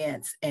and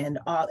dance and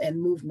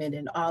movement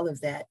and all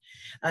of that.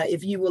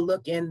 If you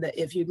look in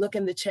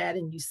the chat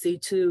and you see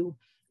 2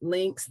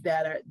 links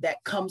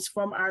that comes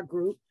from our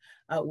group,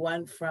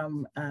 one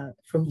from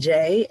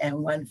Jay and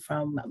one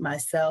from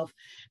myself,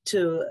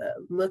 to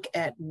look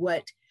at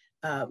what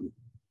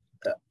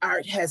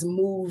art has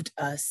moved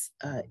us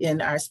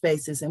in our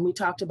spaces. And we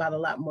talked about a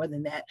lot more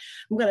than that.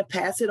 I'm going to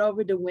pass it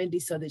over to Wendy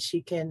so that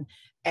she can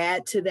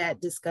add to that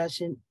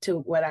discussion, to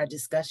what our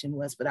discussion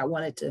was. But I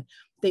wanted to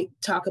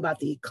talk about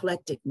the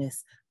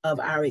eclecticness of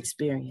our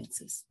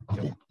experiences.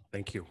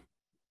 Thank you.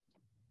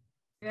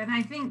 And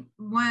I think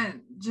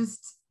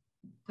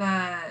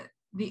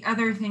the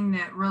other thing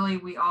that really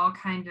we all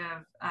kind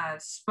of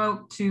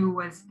spoke to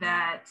was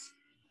that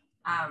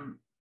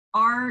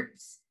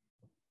art,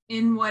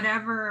 in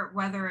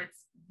whether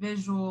it's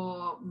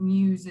visual,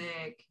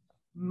 music,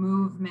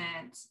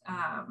 movement.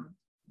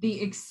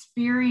 The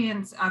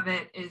experience of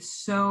it is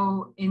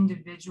so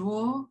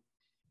individual,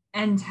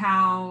 and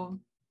how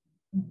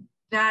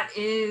that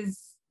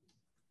is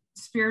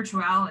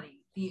spirituality.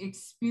 The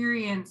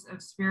experience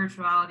of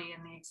spirituality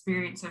and the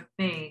experience of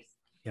faith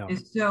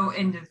is so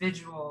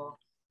individual.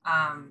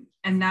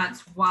 And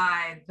that's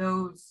why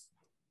those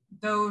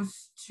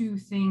two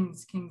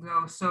things can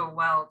go so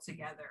well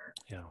together.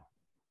 Yeah.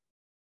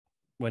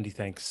 Wendy,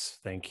 thanks.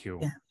 Thank you.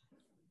 Yeah.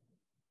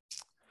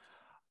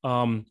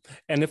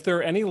 And if there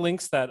are any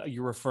links that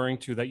you're referring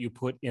to that you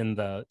put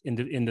into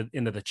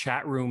the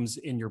chat rooms,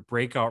 in your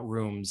breakout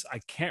rooms, I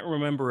can't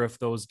remember if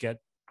those get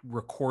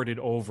recorded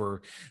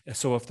over.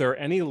 So if there are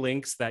any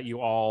links that you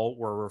all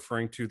were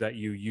referring to that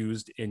you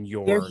used in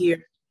your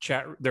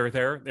chat,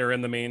 they're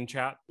in the main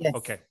chat. Yes.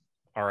 Okay.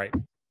 All right.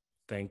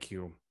 Thank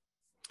you.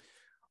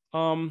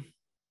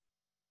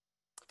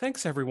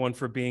 Thanks everyone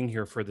for being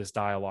here for this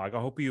dialogue. I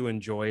hope you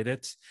enjoyed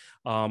it.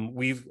 I'm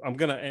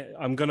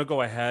gonna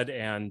go ahead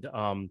and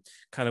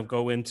kind of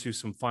go into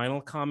some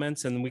final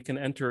comments, and we can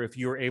enter, if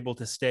you're able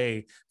to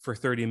stay for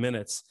 30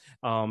 minutes,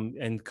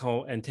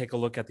 and take a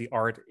look at the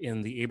art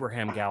in the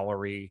Abraham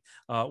Gallery,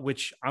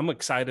 which I'm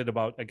excited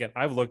about. Again,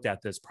 I've looked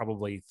at this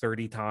probably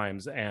 30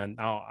 times, and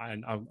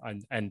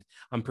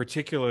I'm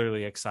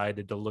particularly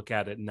excited to look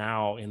at it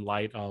now in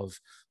light of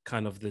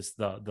kind of this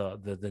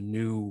the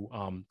new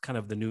kind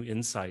of the new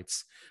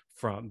insights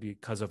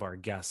because of our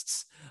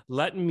guests.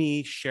 Let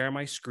me share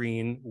my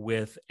screen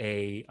with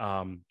a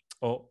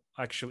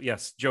actually,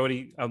 yes,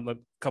 Jody, a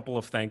couple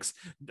of thanks.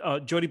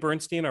 Jody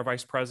Bernstein, our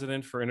Vice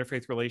President for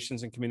Interfaith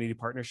Relations and Community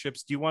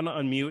Partnerships. Do you want to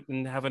unmute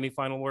and have any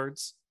final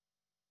words?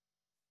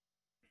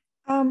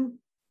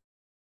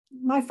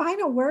 My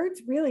final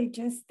words, really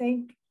just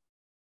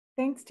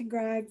thanks to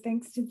Greg,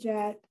 thanks to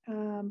Jet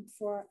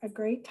for a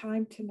great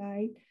time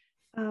tonight.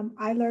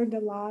 I learned a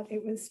lot.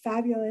 It was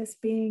fabulous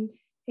being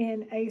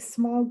in a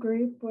small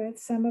group with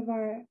some of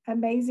our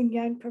amazing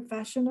young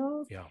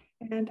professionals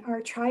and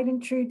our tried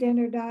and true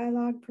dinner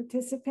dialogue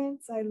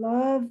participants. I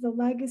love the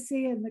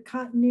legacy and the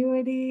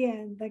continuity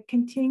and the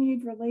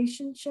continued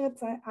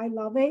relationships. I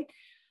love it.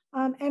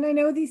 And I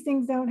know these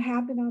things don't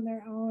happen on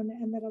their own,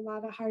 and that a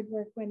lot of hard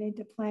work went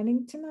into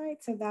planning tonight.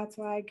 So that's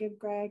why I give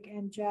Greg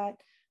and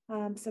Jet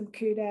some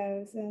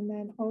kudos. And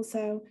then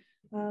also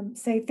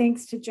say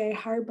thanks to Jay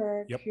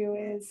Harburg, who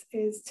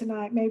is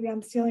tonight. Maybe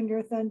I'm stealing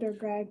your thunder,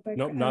 Greg, but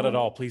no, not at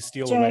all. Please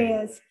steal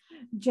away.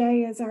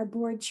 Jay is our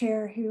board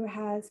chair who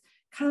has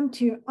come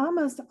to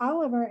almost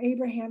all of our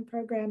Abraham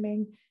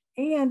programming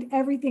and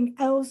everything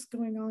else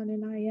going on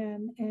in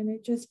IM, and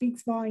it just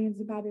speaks volumes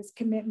about his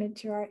commitment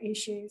to our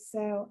issues.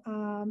 So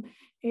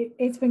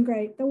it's been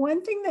great. The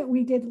one thing that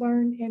we did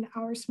learn in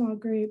our small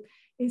group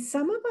is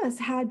some of us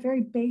had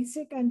very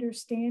basic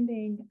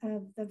understanding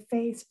of the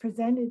faiths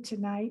presented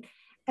tonight,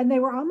 and they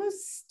were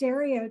almost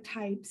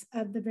stereotypes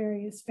of the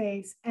various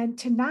faiths. And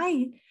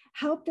tonight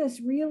helped us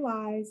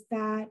realize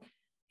that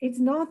it's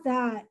not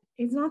that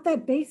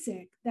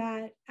basic,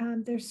 that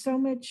there's so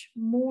much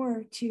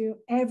more to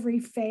every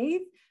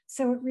faith.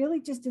 So it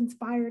really just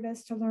inspired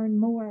us to learn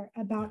more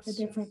about the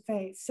different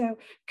faiths. So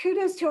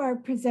kudos to our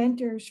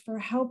presenters for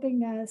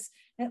helping us,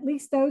 at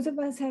least those of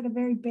us had a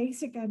very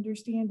basic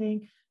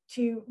understanding,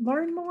 to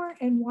learn more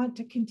and want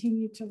to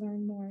continue to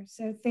learn more.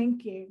 So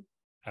thank you.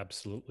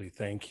 Absolutely.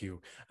 Thank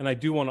you. And I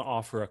do want to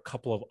offer a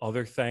couple of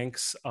other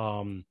thanks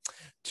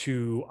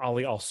to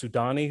Ali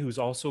Al-Sudani, who's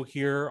also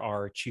here,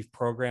 our Chief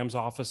Programs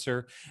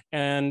Officer.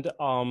 And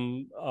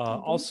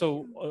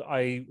also,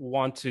 I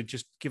want to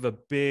just give a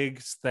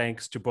big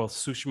thanks to both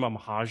Sushma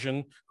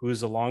Mahajan, who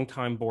is a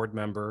longtime board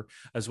member,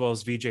 as well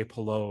as Vijay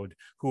Palod,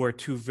 who are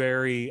two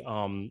very,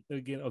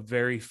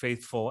 very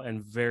faithful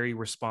and very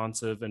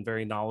responsive and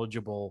very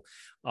knowledgeable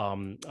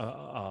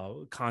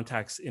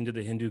contacts into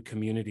the Hindu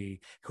community,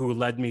 who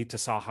led me to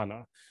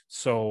Sahana.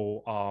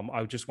 So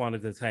I just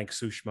wanted to thank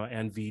Sushma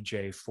and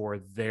Vijay for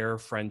their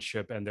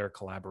friendship and their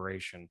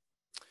collaboration.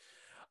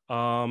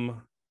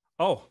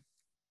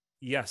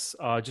 Yes,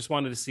 just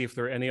wanted to see if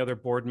there are any other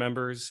board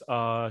members.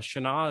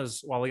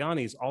 Shanaz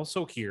Waliani is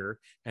also here,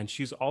 and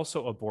she's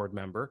also a board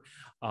member.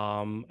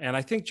 And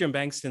I think Jim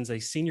Bankston's a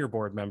senior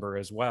board member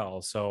as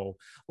well. So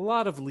a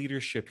lot of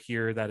leadership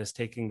here that is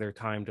taking their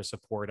time to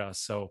support us.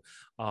 So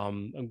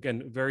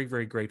again, very,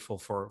 very grateful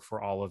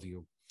for all of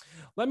you.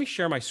 Let me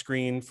share my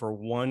screen for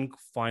one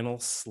final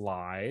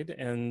slide,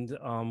 and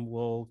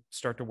we'll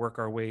start to work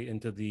our way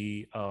into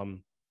the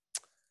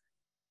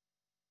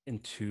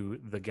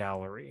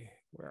gallery.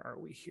 Where are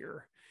we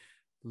here?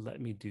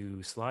 Let me do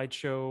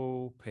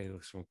slideshow,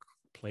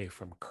 play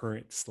from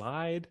current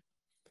slide.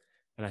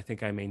 And I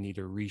think I may need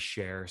to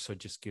reshare, so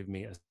just give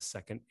me a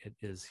second. It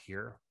is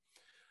here.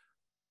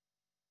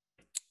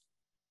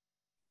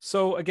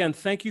 So again,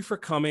 thank you for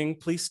coming.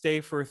 Please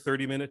stay for a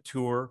 30-minute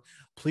tour.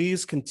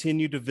 Please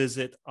continue to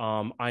visit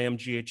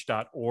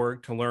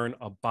imgh.org to learn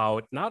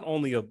about not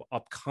only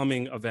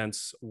upcoming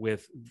events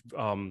with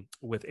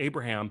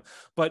Abraham,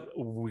 but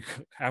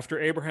after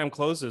Abraham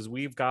closes,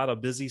 we've got a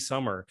busy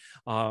summer.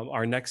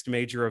 Our next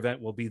major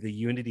event will be the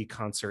Unity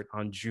Concert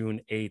on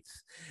June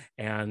 8th,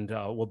 and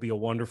will be a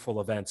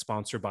wonderful event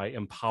sponsored by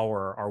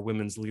Empower, our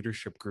women's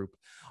leadership group.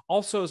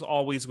 Also, as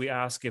always, we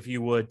ask if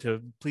you would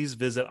to please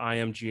visit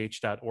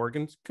imgh.org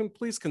and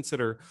please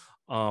consider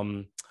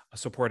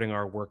supporting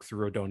our work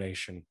through a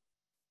donation.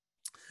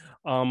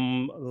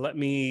 Let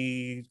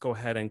me go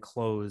ahead and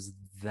close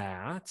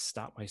that,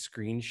 stop my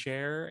screen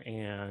share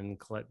and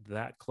let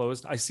that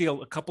closed. I see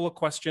a couple of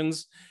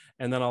questions,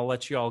 and then I'll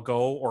let you all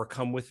go or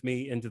come with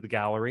me into the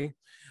gallery.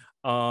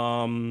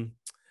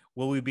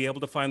 Will we be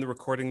able to find the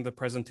recording of the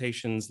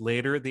presentations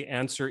later? The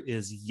answer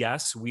is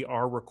yes, we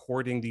are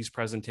recording these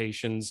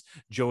presentations.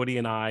 Jody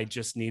and I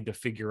just need to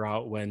figure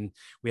out when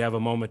we have a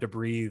moment to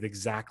breathe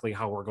exactly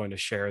how we're going to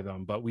share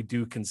them, but we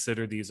do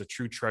consider these a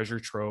true treasure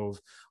trove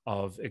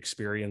of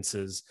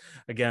experiences.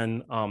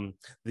 Again,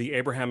 the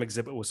Abraham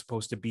exhibit was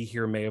supposed to be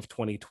here May of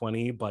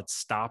 2020, but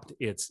stopped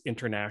its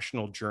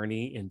international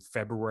journey in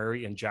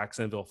February in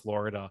Jacksonville,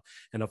 Florida.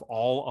 And of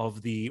all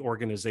of the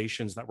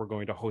organizations that we're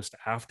going to host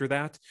after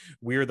that,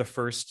 we're the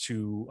first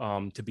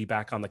to be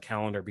back on the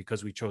calendar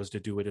because we chose to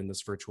do it in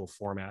this virtual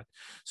format.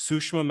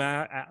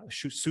 Sushma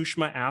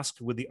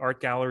asked, would the art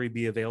gallery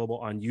be available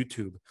on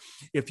YouTube?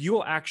 If you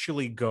will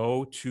actually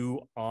go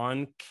to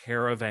On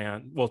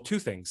Caravan, well, two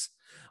things.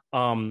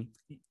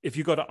 If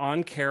you go to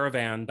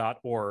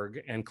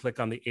oncaravan.org and click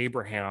on the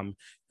Abraham,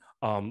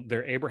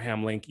 their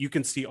Abraham link, you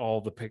can see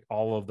all of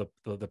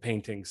the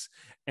paintings.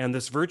 And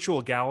this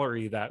virtual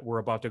gallery that we're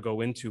about to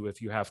go into,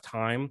 if you have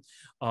time,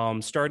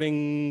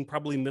 starting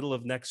probably middle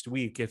of next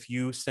week, if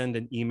you send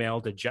an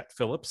email to Jet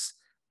Phillips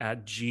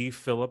at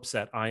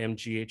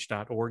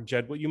gphillips@imgh.org.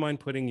 Jed, would you mind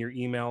putting your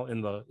email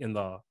in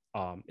the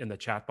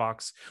chat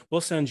box?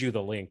 We'll send you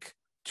the link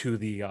to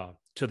the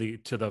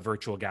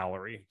virtual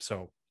gallery.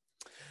 So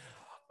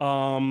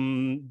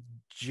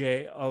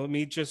Jay, let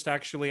me just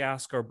actually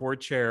ask our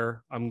board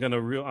chair.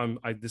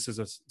 This is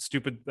a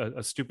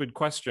stupid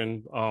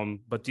question,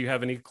 but do you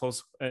have any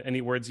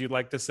words you'd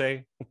like to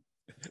say,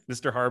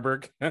 Mr.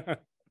 Harburg?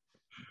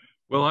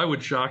 Well, I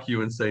would shock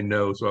you and say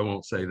no, so I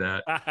won't say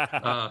that.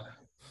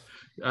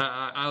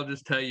 I'll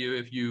just tell you,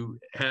 if you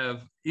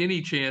have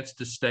any chance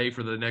to stay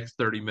for the next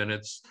 30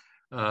 minutes,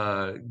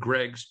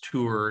 Greg's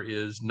tour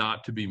is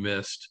not to be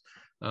missed.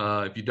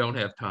 If you don't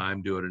have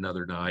time, do it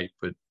another night,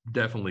 but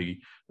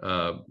definitely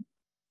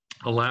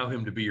allow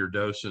him to be your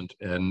docent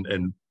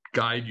and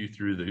guide you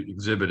through the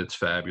exhibit. It's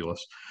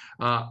fabulous.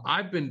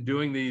 I've been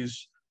doing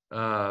these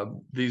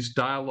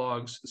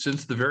dialogues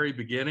since the very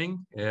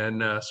beginning,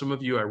 and some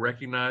of you I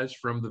recognize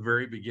from the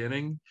very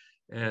beginning.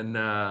 And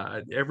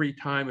every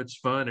time it's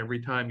fun,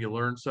 every time you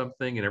learn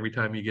something, and every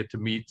time you get to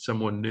meet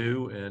someone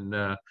new. And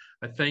I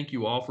thank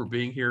you all for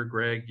being here,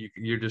 Greg.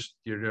 You're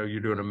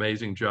doing an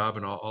amazing job,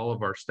 and all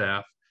of our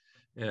staff.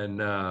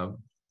 And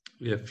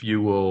if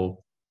you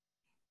will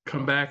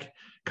come back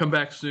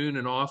soon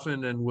and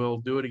often, and we'll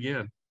do it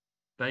again.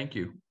 Thank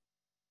you.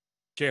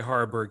 Jay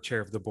Harburg,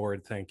 Chair of the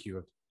Board, thank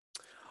you.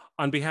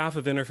 On behalf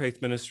of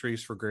Interfaith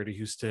Ministries for Greater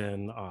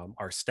Houston,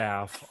 our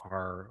staff,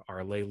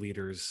 our lay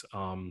leaders,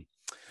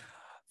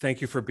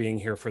 thank you for being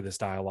here for this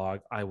dialogue.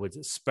 I would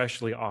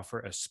especially offer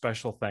a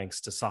special thanks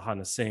to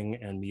Sahana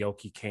Singh and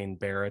Miyoki Kane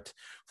Barrett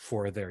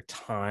for their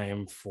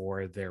time,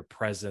 for their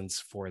presence,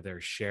 for their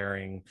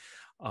sharing.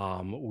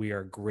 We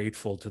are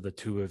grateful to the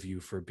two of you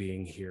for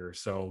being here.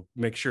 So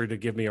make sure to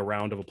give me a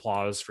round of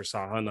applause for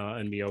Sahana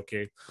and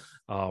Miyoki.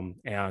 I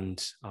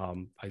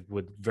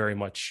would very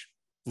much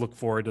look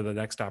forward to the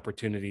next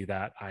opportunity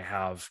that I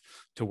have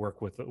to work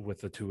with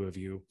the two of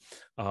you.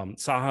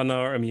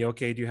 Sahana or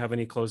Miyoki, do you have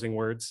any closing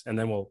words? And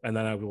then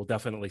I will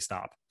definitely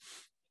stop.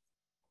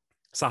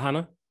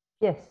 Sahana?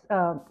 Yes,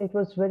 it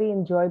was very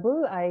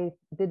enjoyable. I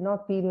did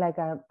not feel like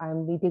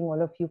I'm meeting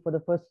all of you for the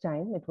first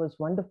time. It was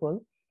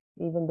wonderful,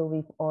 even though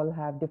we all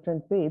have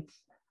different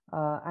faiths.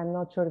 I'm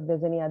not sure if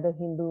there's any other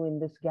Hindu in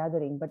this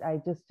gathering, but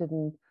I just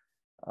didn't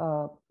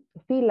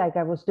feel like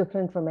I was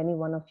different from any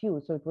one of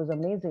you. So it was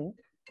amazing.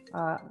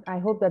 I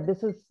hope that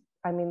this is,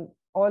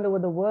 all over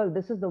the world,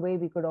 this is the way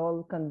we could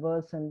all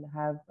converse and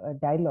have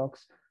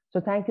dialogues.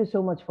 So thank you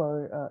so much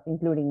for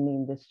including me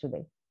in this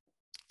today.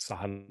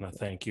 Sahana,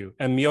 thank you.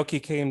 And Miyoki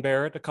Kane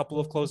Barrett,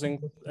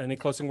 any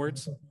closing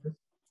words?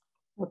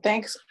 Well,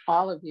 thanks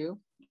all of you.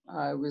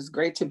 It was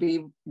great to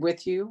be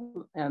with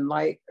you. And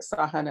like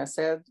Sahana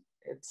said,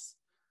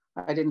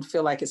 I didn't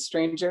feel like a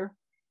stranger.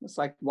 It's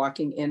like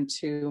walking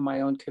into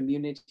my own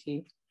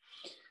community.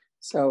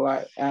 So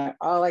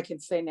all I can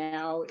say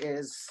now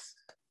is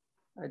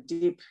a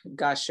deep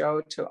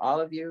gasho to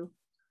all of you,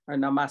 or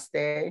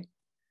namaste,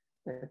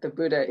 that the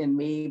Buddha in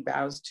me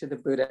bows to the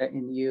Buddha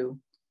in you.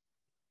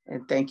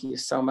 And thank you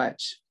so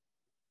much.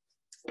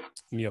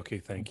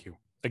 Miyoki, thank you.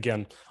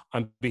 Again,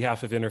 on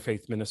behalf of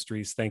Interfaith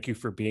Ministries, thank you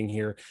for being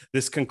here.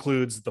 This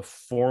concludes the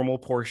formal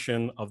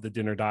portion of the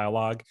dinner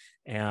dialogue.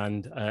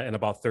 And in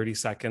about 30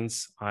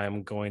 seconds,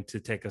 I'm going to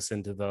take us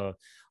into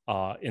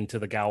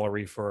the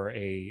gallery for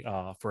a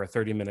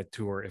 30-minute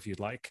tour, if you'd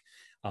like.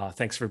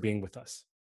 Thanks for being with us.